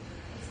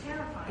 It's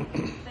terrifying.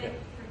 That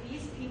for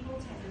these people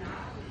to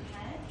not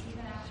repent,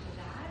 even after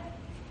that,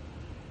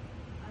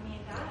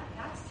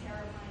 that's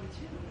terrifying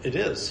too. It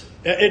is.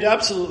 It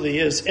absolutely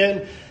is.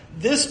 And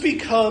this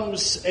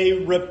becomes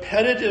a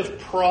repetitive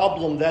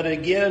problem that,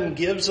 again,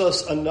 gives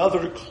us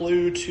another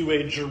clue to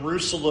a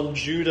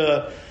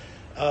Jerusalem-Judah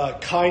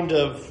kind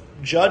of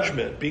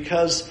judgment.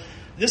 Because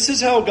This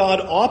is how God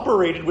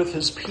operated with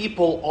his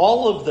people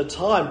all of the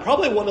time.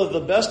 Probably one of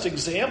the best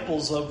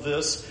examples of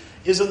this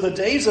is in the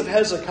days of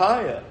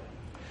Hezekiah.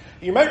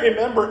 You might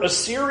remember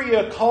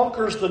Assyria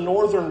conquers the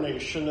northern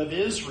nation of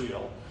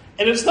Israel.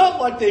 And it's not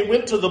like they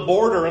went to the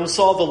border and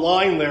saw the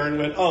line there and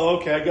went, oh,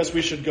 okay, I guess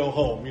we should go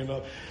home.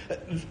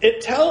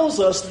 It tells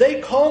us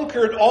they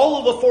conquered all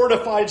of the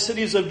fortified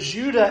cities of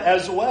Judah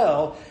as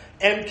well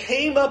and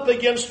came up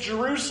against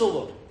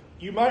Jerusalem.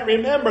 You might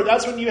remember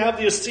that's when you have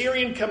the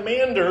Assyrian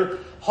commander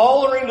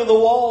hollering to the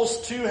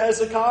walls to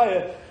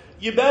Hezekiah,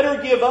 you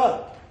better give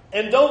up.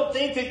 And don't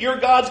think that your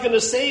God's going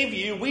to save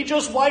you. We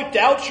just wiped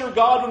out your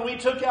God when we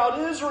took out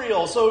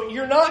Israel. So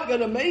you're not going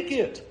to make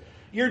it.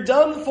 You're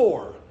done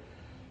for.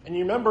 And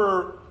you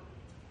remember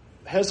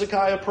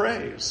Hezekiah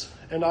prays.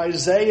 And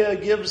Isaiah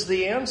gives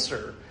the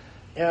answer.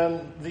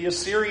 And the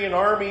Assyrian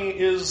army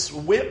is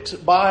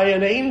whipped by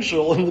an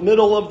angel in the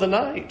middle of the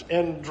night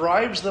and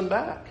drives them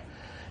back.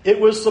 It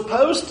was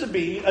supposed to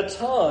be a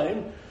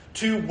time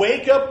to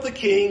wake up the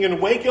king and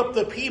wake up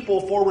the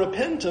people for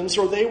repentance,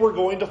 or they were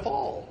going to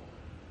fall.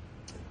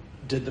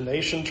 Did the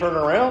nation turn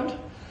around?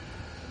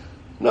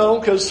 No,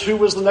 because who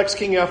was the next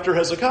king after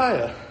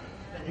Hezekiah?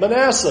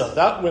 Manasseh.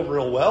 That went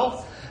real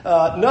well.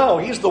 No,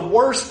 he's the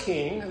worst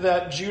king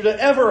that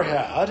Judah ever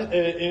had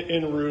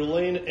in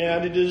ruling,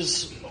 and it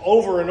is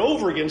over and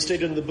over again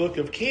stated in the book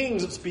of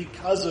Kings, it's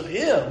because of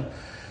him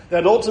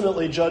that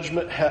ultimately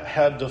judgment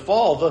had to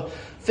fall. The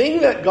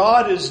thing that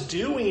God is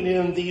doing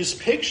in these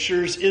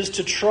pictures is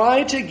to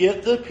try to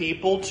get the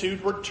people to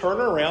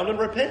turn around and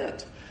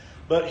repent.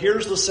 But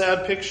here's the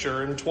sad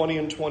picture in 20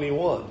 and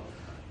 21.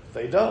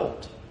 They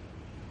don't.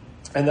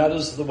 And that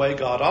is the way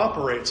God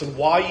operates, and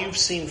why you've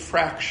seen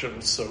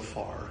fractions so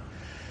far.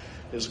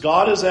 Is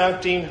God is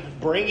acting,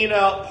 bringing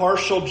out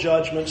partial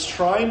judgments,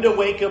 trying to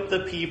wake up the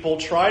people,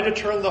 trying to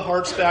turn the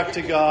hearts back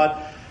to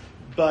God,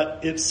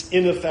 but it's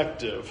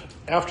ineffective.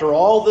 After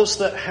all this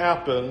that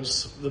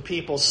happens, the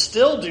people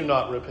still do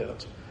not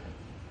repent.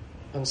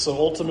 And so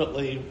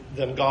ultimately,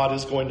 then God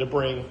is going to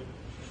bring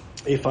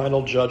a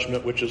final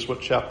judgment, which is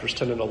what chapters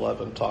 10 and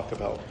 11 talk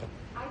about.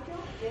 I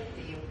don't get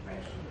the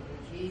impression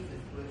that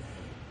Jesus was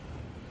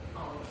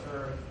on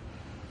earth,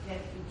 that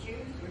the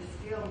Jews were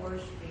still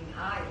worshiping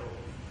idols,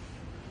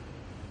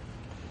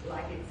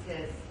 like it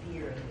says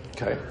here.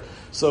 Okay,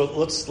 so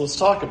let's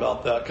talk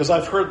about that, because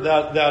I've heard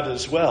that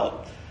as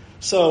well.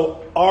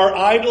 So are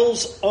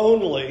idols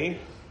only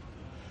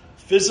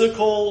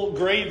physical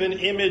graven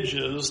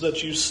images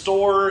that you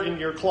store in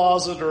your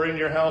closet or in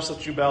your house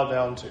that you bow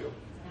down to?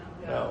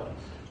 No.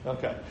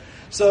 Okay.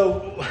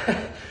 So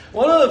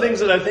one of the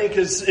things that I think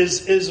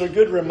is a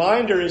good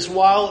reminder is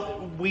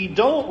while we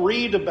don't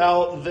read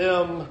about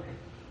them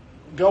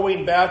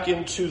going back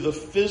into the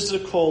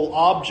physical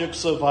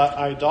objects of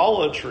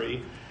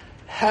idolatry,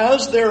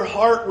 has their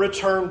heart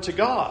returned to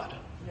God?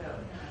 No.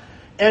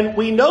 And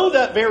we know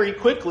that very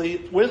quickly.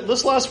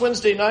 This last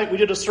Wednesday night, we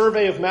did a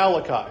survey of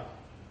Malachi.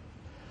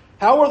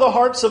 How were the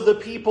hearts of the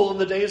people in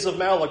the days of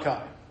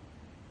Malachi?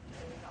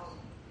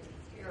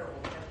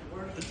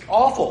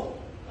 Awful.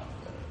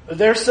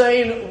 They're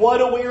saying, what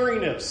a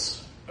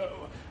weariness.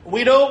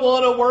 We don't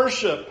want to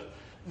worship.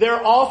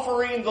 They're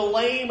offering the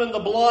lame and the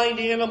blind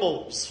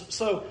animals.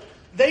 So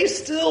they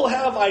still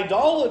have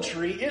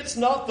idolatry. It's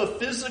not the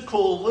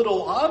physical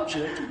little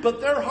object,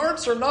 but their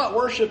hearts are not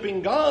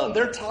worshiping God.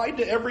 They're tied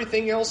to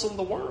everything else in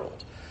the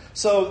world.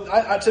 So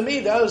to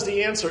me, that is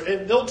the answer.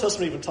 And the Old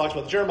Testament even talks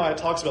about it. Jeremiah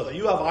talks about that.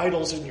 You have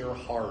idols in your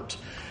heart.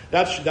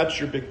 That's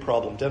your big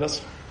problem.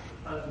 Dennis?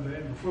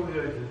 Before we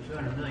go to the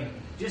 200 million,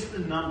 just the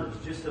numbers,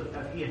 just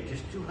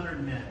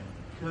 200 men,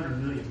 200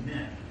 million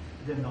men,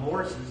 then the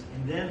horses,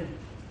 and then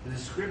the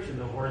description of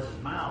the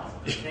horse's mouth,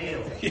 the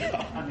tail.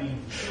 Yeah. I mean,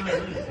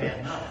 200 million is bad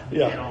enough.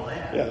 Yeah. And all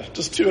that. Yeah,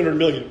 just 200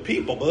 million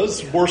people, but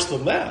it's worse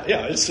than that.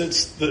 Yeah, it's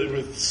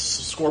with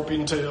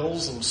scorpion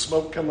tails and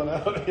smoke coming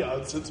out. Yeah,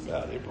 it's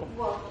bad, April.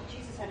 Well,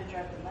 Jesus had to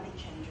drive the money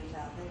changers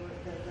out.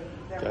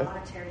 They were their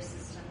monetary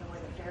system, the way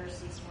the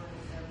Pharisees were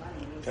with their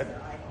money, was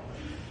their idol.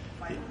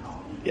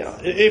 Yeah,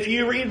 if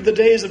you read the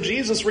days of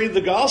Jesus, read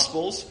the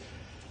Gospels,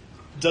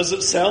 does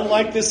it sound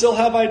like they still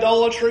have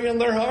idolatry in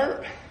their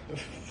heart?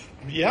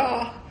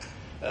 Yeah,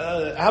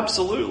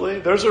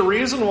 absolutely. There's a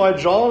reason why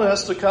John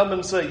has to come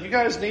and say, you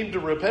guys need to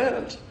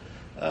repent.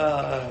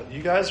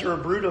 You guys are a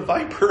brood of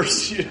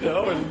vipers,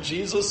 and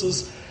Jesus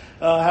is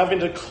having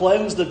to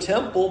cleanse the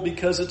temple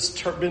because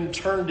it's been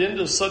turned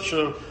into such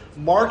a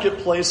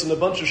marketplace and a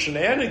bunch of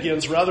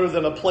shenanigans rather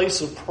than a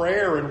place of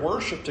prayer and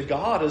worship to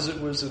God as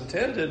it was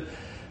intended.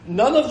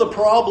 None of the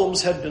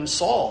problems had been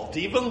solved.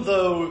 Even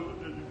though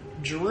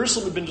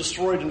Jerusalem had been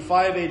destroyed in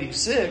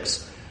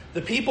 586,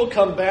 the people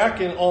come back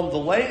on the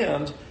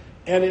land,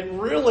 and it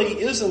really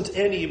isn't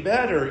any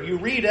better. You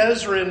read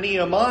Ezra and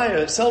Nehemiah,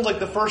 it sounds like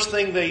the first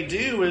thing they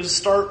do is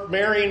start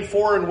marrying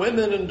foreign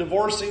women and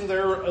divorcing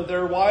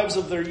their wives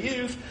of their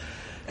youth.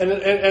 And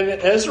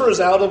Ezra's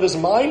out of his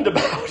mind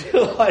about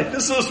it. Like,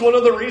 this is one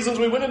of the reasons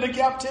we went into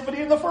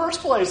captivity in the first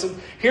place. And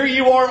here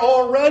you are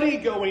already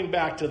going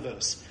back to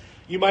this.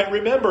 You might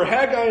remember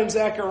Haggai and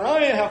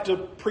Zechariah have to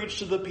preach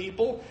to the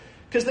people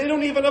because they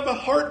don't even have a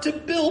heart to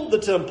build the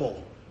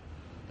temple.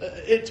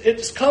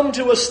 It's come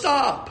to a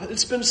stop.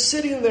 It's been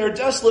sitting there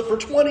desolate for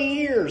 20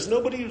 years.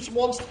 Nobody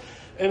wants...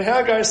 And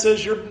Haggai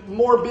says, you're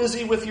more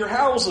busy with your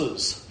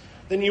houses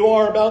than you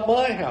are about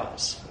my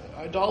house.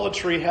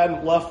 Idolatry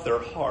hadn't left their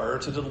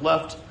heart. It had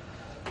left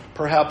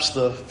perhaps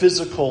the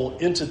physical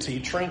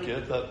entity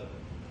trinket that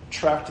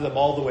tracked them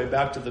all the way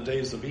back to the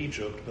days of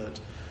Egypt. But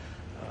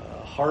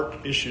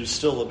heart issues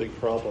still a big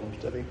problem.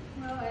 Debbie?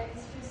 Well,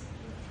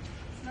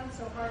 it's not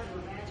so hard to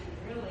imagine,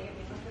 really. I mean,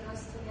 look at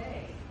us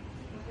today.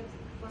 Look at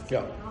what's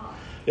going on.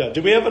 Yeah.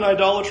 Do we have an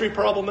idolatry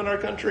problem in our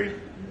country?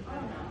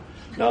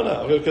 Oh,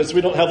 No, because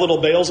we don't have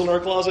little bales in our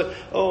closet.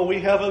 Oh,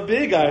 we have a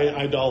big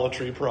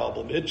idolatry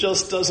problem. It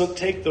just doesn't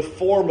take the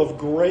form of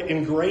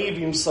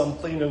engraving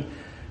something and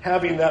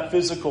having that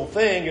physical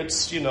thing.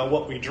 It's,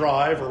 what we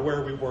drive or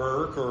where we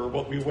work or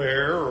what we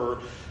wear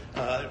or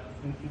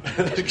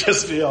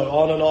just,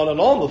 on and on and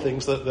on the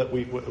things that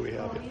we have.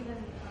 Well, even,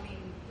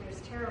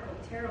 there's terrible,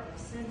 terrible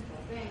sinful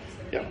things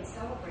that are being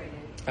celebrated.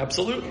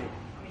 Absolutely.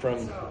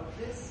 So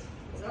this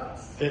is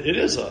us. It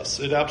is us.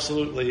 It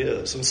absolutely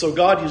is. And so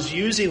God is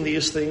using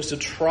these things to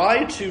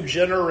try to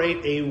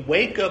generate a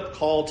wake-up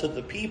call to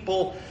the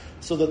people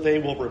so that they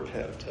will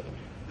repent.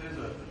 There's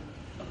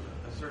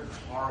a certain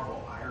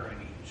horrible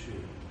irony to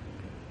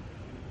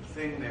the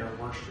thing they're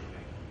worshiping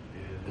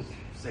is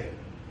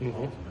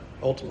Satan,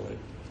 Ultimately.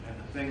 And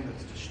the thing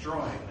that's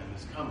destroying them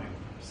is coming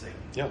from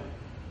Satan. Yeah.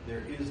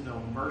 There is no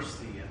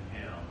mercy in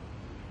him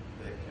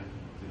that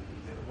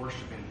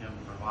worshiping him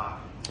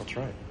provides. That's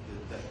right.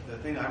 The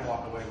thing I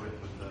walk away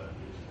with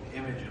the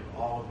image of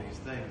all of these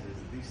things is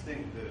these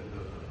things,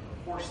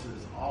 the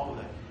horses, all of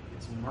that,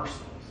 it's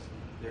merciless.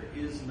 There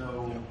is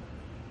no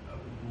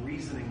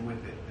reasoning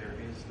with it.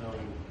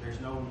 There's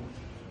no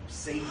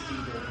safety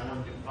they're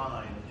going to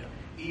find,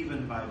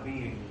 even by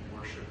being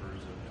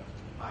worshipers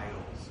of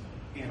idols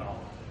in all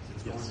of this.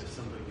 It's going to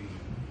simply be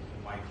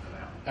wiped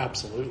them out.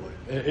 Absolutely.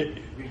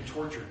 Being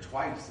tortured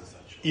twice, essentially.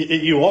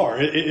 You are.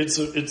 It's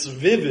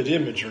vivid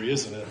imagery,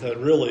 isn't it? That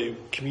really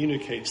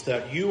communicates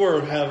that you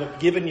have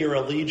given your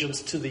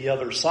allegiance to the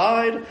other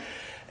side,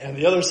 and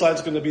the other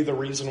side's going to be the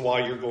reason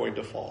why you're going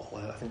to fall.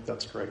 I think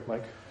that's great,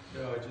 Mike.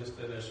 No, just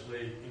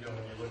initially, when you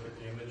look at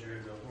the imagery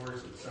of the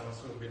horse, it sounds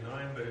so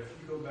benign. But if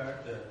you go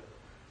back to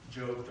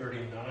Job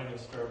 39 and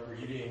start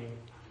reading,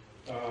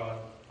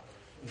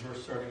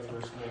 starting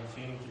verse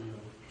 19 through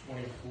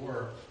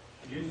 24,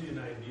 it gives you an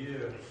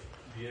idea of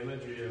the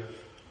imagery of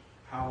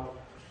how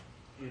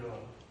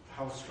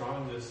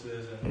strong this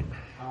is and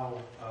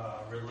how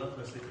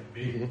relentless it can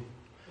be,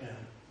 and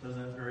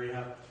doesn't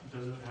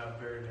have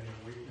very many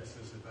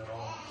weaknesses, if at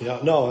all. Yeah,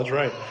 no, that's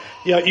right.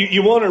 Yeah,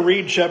 you want to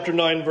read chapter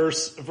 9,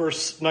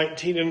 verse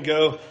 19 and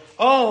go,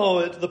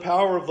 oh, the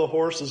power of the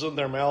horses in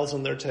their mouths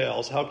and their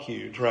tails. How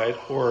cute, right?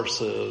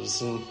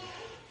 Horses.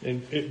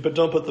 But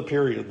don't put the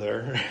period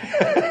there.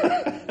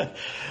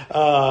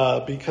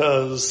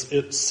 Because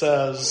it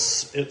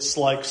says it's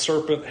like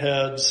serpent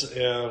heads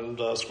and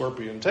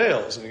scorpion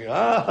tails. And you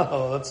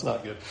go, that's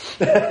not good.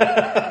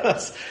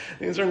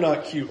 These are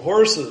not cute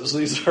horses.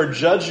 These are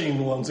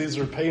judging ones. These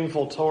are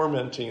painful,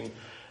 tormenting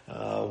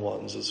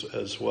ones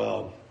as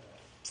well.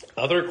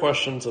 Other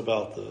questions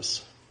about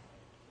this?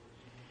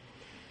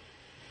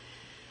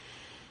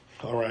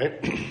 All right.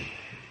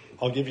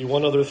 I'll give you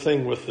one other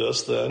thing with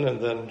this then,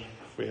 and then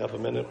if we have a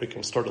minute, we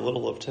can start a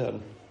little of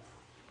 10.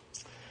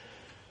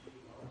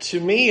 To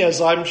me,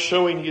 as I'm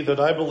showing you that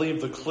I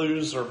believe the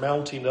clues are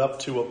mounting up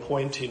to a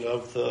pointing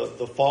of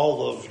the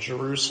fall of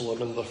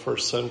Jerusalem in the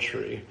first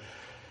century,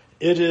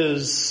 it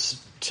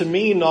is, to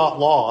me, not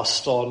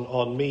lost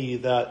on me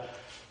that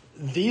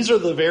these are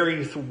the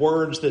very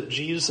words that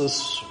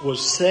Jesus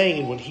was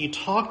saying when he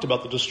talked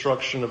about the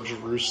destruction of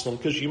Jerusalem.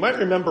 Because you might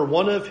remember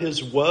one of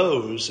his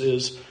woes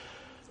is,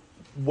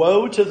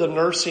 woe to the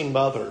nursing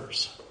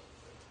mothers,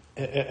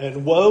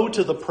 and woe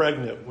to the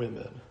pregnant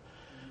women.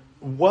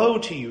 Woe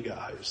to you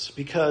guys,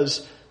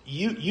 because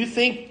you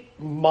think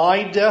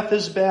my death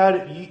is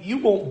bad. You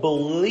won't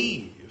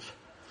believe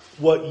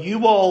what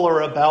you all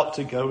are about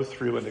to go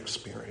through and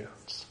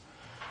experience.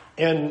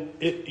 And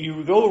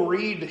you go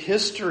read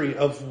history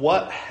of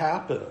what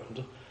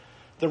happened.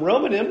 The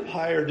Roman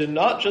Empire did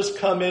not just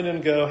come in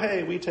and go,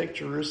 hey, we take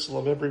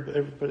Jerusalem,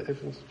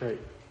 everything's great.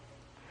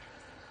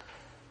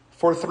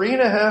 For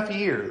 3.5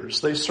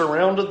 years, they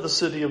surrounded the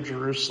city of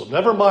Jerusalem.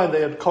 Never mind,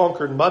 they had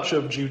conquered much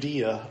of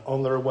Judea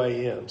on their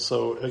way in.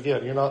 So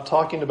again, you're not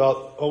talking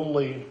about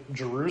only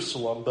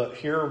Jerusalem, but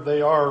here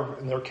they are,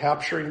 and they're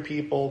capturing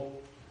people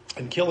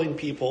and killing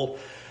people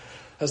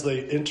as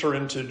they enter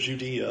into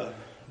Judea.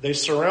 They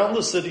surround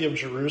the city of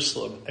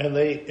Jerusalem, and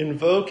they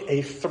invoke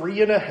a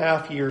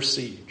 3.5-year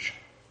siege,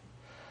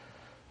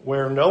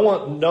 where no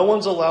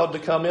one's allowed to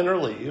come in or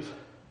leave.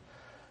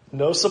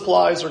 No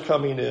supplies are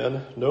coming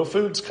in. No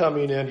food's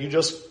coming in. You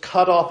just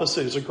cut off a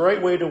city. It's a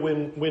great way to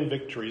win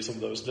victories in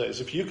those days.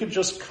 If you could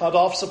just cut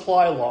off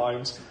supply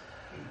lines,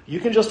 you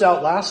can just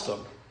outlast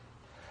them.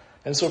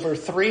 And so for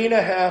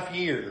 3.5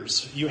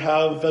 years, you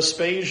have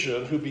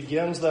Vespasian who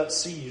begins that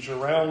siege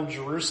around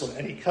Jerusalem,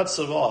 and he cuts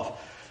it off.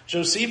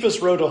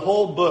 Josephus wrote a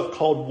whole book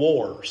called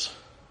Wars.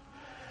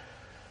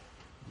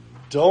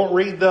 Don't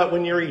read that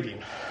when you're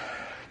eating,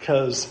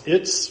 because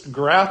it's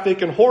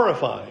graphic and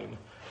horrifying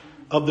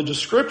of the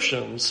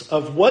descriptions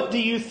of what do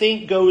you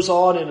think goes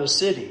on in a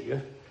city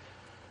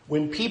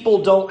when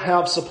people don't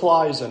have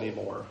supplies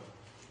anymore.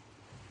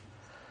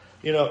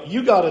 You know,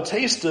 you got a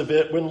taste of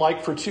it when,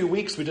 like, for 2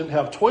 weeks we didn't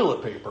have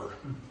toilet paper.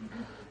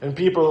 And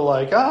people are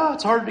like,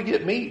 it's hard to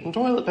get meat and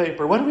toilet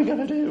paper. What are we going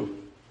to do?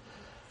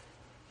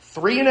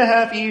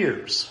 3.5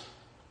 years.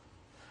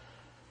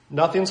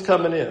 Nothing's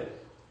coming in.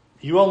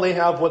 You only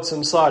have what's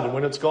inside, and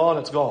when it's gone,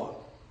 it's gone.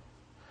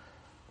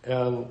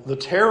 And the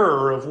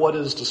terror of what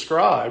is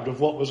described, of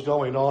what was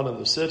going on in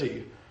the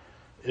city,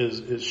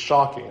 is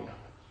shocking.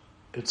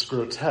 It's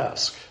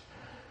grotesque.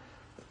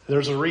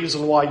 There's a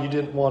reason why you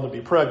didn't want to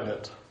be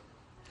pregnant.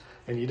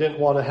 And you didn't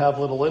want to have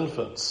little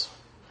infants,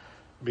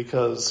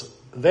 because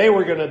they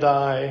were going to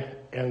die,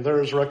 and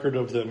there's record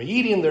of them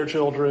eating their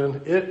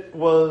children. It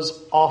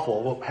was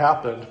awful what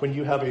happened when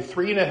you have a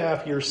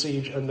 3.5 year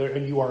siege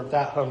and you are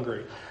that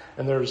hungry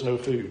and there is no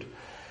food.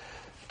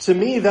 To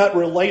me, that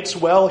relates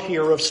well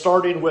here of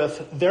starting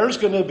with, there's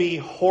going to be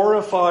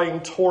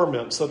horrifying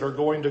torments that are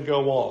going to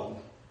go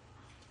on.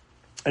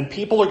 And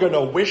people are going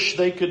to wish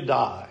they could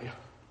die.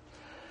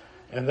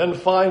 And then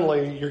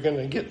finally, you're going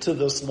to get to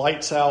this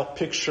lights out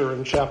picture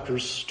in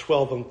chapters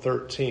 12 and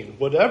 13.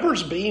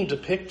 Whatever's being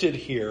depicted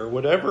here,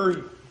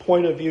 whatever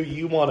point of view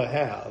you want to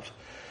have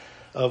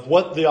of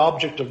what the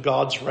object of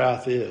God's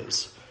wrath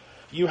is,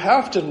 you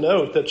have to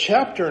note that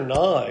chapter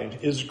 9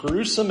 is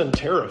gruesome and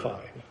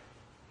terrifying.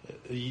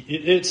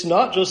 It's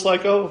not just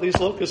like, these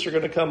locusts are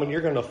going to come and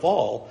you're going to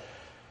fall.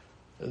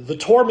 The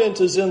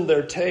torment is in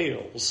their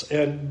tails,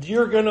 and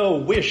you're going to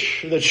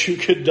wish that you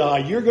could die.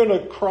 You're going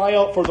to cry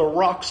out for the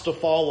rocks to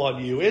fall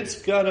on you.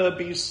 It's going to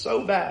be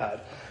so bad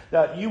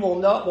that you will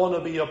not want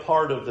to be a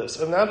part of this.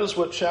 And that is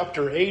what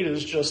chapter 8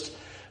 is just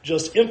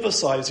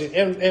emphasizing,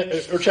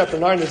 or chapter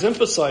 9 is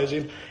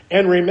emphasizing.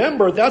 And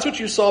remember, that's what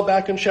you saw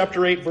back in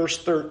chapter 8, verse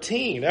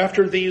 13.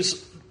 After these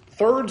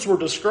thirds were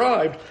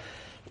described,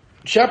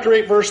 chapter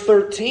 8, verse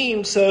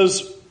 13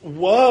 says,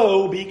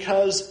 woe,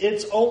 because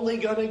it's only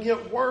going to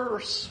get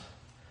worse.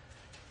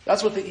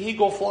 That's what the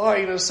eagle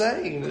flying is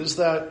saying, is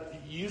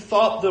that you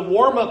thought the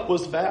warm-up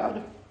was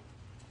bad.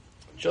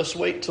 Just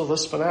wait till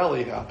this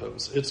finale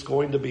happens. It's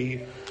going to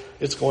be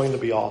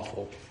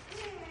awful.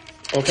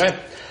 Okay?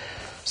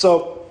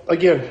 So,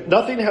 again,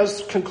 nothing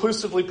has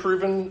conclusively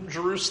proven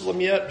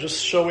Jerusalem yet,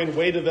 just showing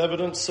weight of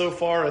evidence so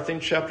far. I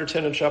think chapter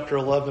 10 and chapter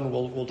 11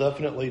 will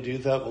definitely do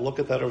that. We'll look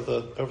at that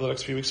over the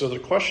next few weeks. So, are there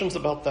questions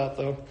about that,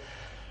 though?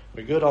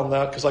 We're good on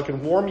that, because I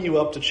can warm you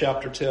up to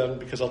chapter 10,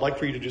 because I'd like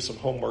for you to do some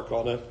homework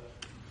on it.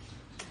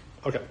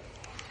 Okay.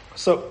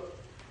 So,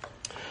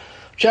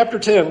 chapter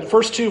 10,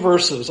 first 2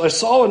 verses. I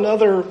saw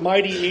another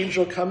mighty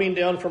angel coming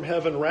down from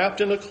heaven,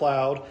 wrapped in a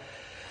cloud,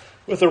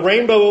 with a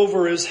rainbow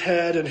over his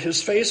head, and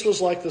his face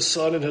was like the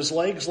sun, and his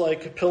legs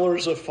like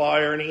pillars of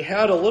fire. And he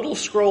had a little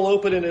scroll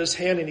open in his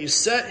hand, and he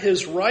set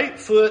his right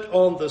foot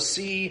on the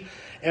sea,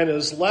 and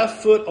his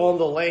left foot on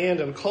the land,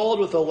 and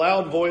called with a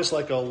loud voice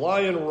like a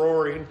lion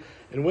roaring.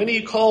 And when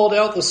he called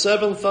out, the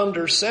 7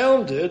 thunders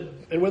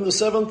sounded. And when the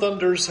 7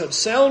 thunders had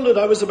sounded,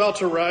 I was about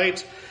to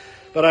write.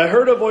 But I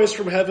heard a voice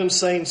from heaven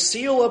saying,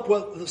 seal up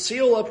what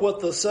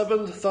the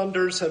 7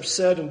 thunders have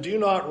said, and do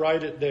not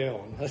write it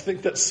down. I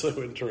think that's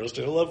so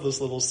interesting. I love this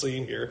little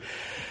scene here.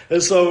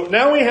 And so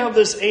now we have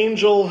this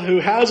angel who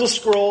has a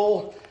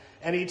scroll,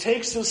 and he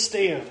takes his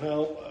stand.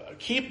 Now,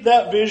 keep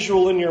that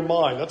visual in your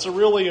mind. That's a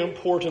really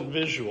important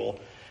visual.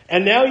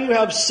 And now you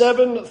have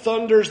 7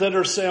 thunders that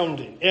are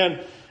sounding.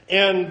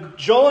 And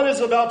John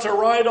is about to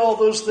write all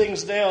those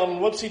things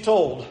down. What's he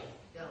told?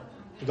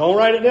 Don't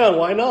write it down.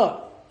 Why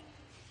not?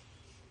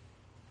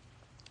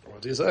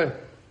 What does he say?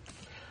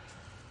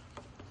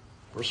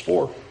 Verse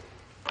 4.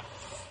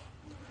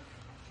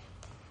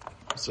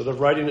 Instead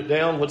of writing it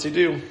down, what's he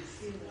do?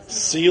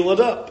 Seal it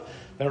up.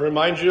 That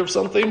reminds you of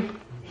something?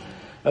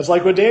 That's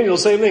like with Daniel,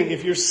 same thing.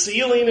 If you're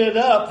sealing it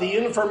up, the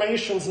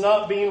information's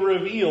not being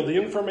revealed.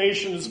 The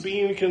information is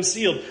being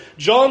concealed.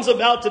 John's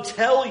about to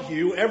tell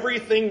you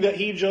everything that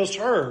he just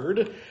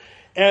heard.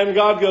 And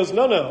God goes,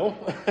 no.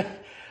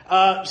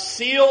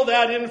 Seal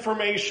that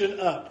information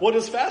up. What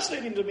is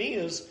fascinating to me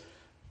is,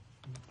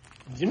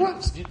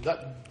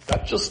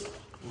 that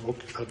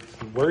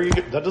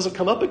doesn't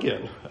come up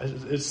again.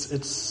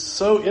 It's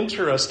so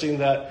interesting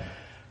that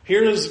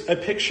here is a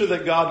picture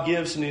that God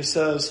gives, and he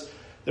says,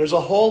 there's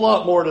a whole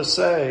lot more to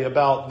say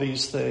about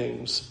these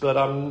things, but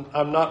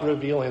I'm not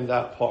revealing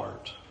that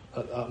part.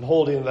 I'm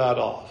holding that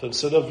off.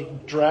 Instead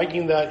of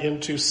dragging that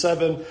into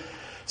 7,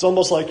 it's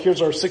almost like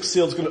here's our 6th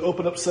seal. It's going to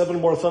open up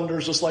 7 more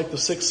thunders, just like the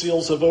 6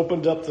 seals have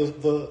opened up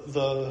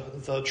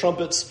the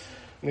trumpets.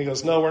 And he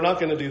goes, no, we're not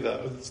going to do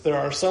that. There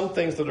are some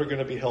things that are going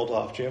to be held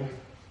off, Jim.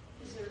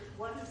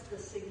 What is the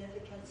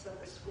significance of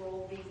the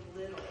scroll being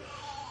little?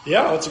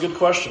 Yeah, that's a good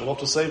question. We'll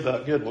have to save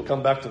that. Good. We'll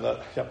come back to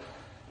that. Yeah.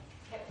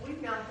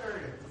 not heard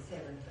of the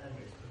Seven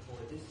Thunders before.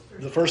 This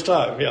is The first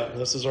time, yeah.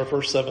 This is our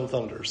first Seven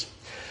Thunders.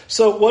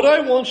 So what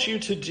I want you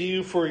to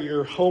do for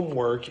your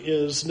homework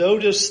is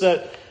notice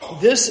that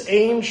this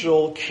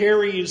angel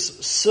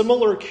carries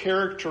similar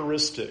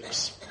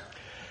characteristics.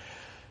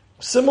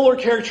 Similar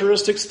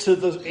characteristics to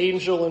the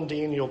angel in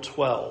Daniel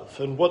 12.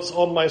 And what's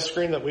on my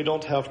screen that we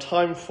don't have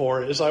time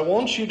for is I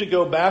want you to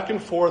go back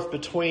and forth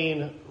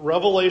between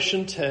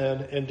Revelation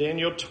 10 and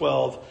Daniel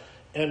 12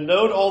 and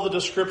note all the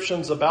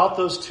descriptions about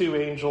those two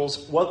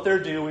angels, what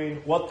they're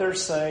doing, what they're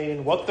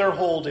saying, what they're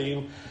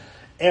holding,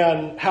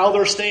 and how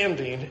they're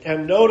standing,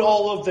 and note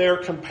all of their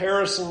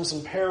comparisons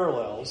and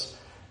parallels,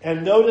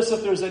 and notice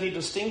if there's any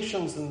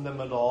distinctions in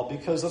them at all,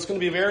 because that's going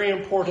to be very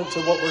important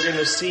to what we're going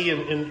to see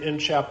in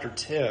chapter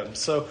 10.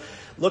 So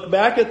look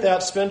back at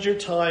that, spend your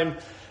time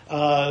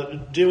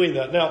doing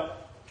that. Now,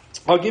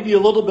 I'll give you a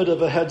little bit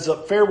of a heads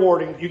up, fair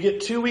warning. You get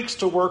 2 weeks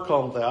to work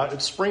on that.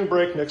 It's spring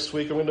break next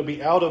week. I'm going to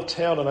be out of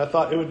town, and I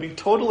thought it would be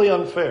totally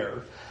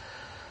unfair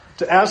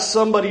to ask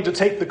somebody to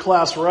take the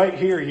class right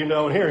here,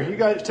 and here, you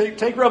guys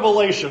take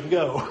Revelation,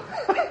 go.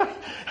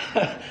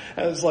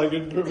 And it's like,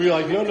 it'd be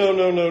like,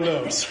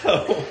 no.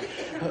 So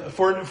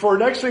for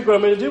next week, what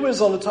I'm going to do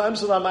is on the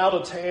times that I'm out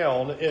of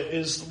town,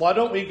 is why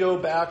don't we go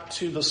back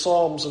to the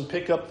Psalms and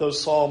pick up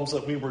those Psalms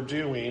that we were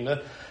doing.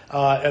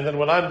 And then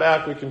when I'm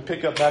back, we can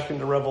pick up back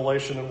into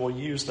Revelation and we'll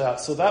use that.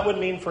 So that would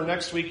mean for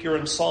next week, you're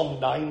in Psalm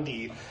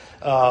 90.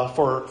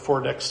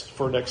 For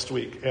next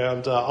week,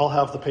 and I'll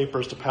have the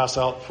papers to pass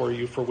out for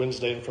you for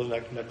Wednesday and for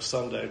the next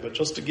Sunday. But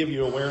just to give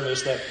you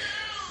awareness that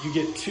you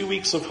get 2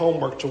 weeks of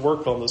homework to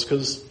work on this,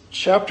 because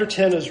chapter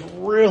 10 is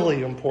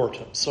really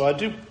important. So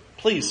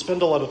please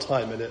spend a lot of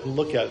time in it and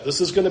look at it.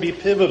 This is going to be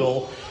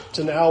pivotal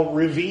to now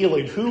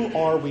revealing who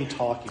are we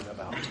talking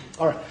about.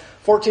 All right,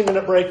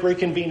 14-minute break.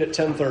 Reconvene at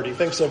 10:30.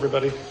 Thanks,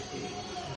 everybody.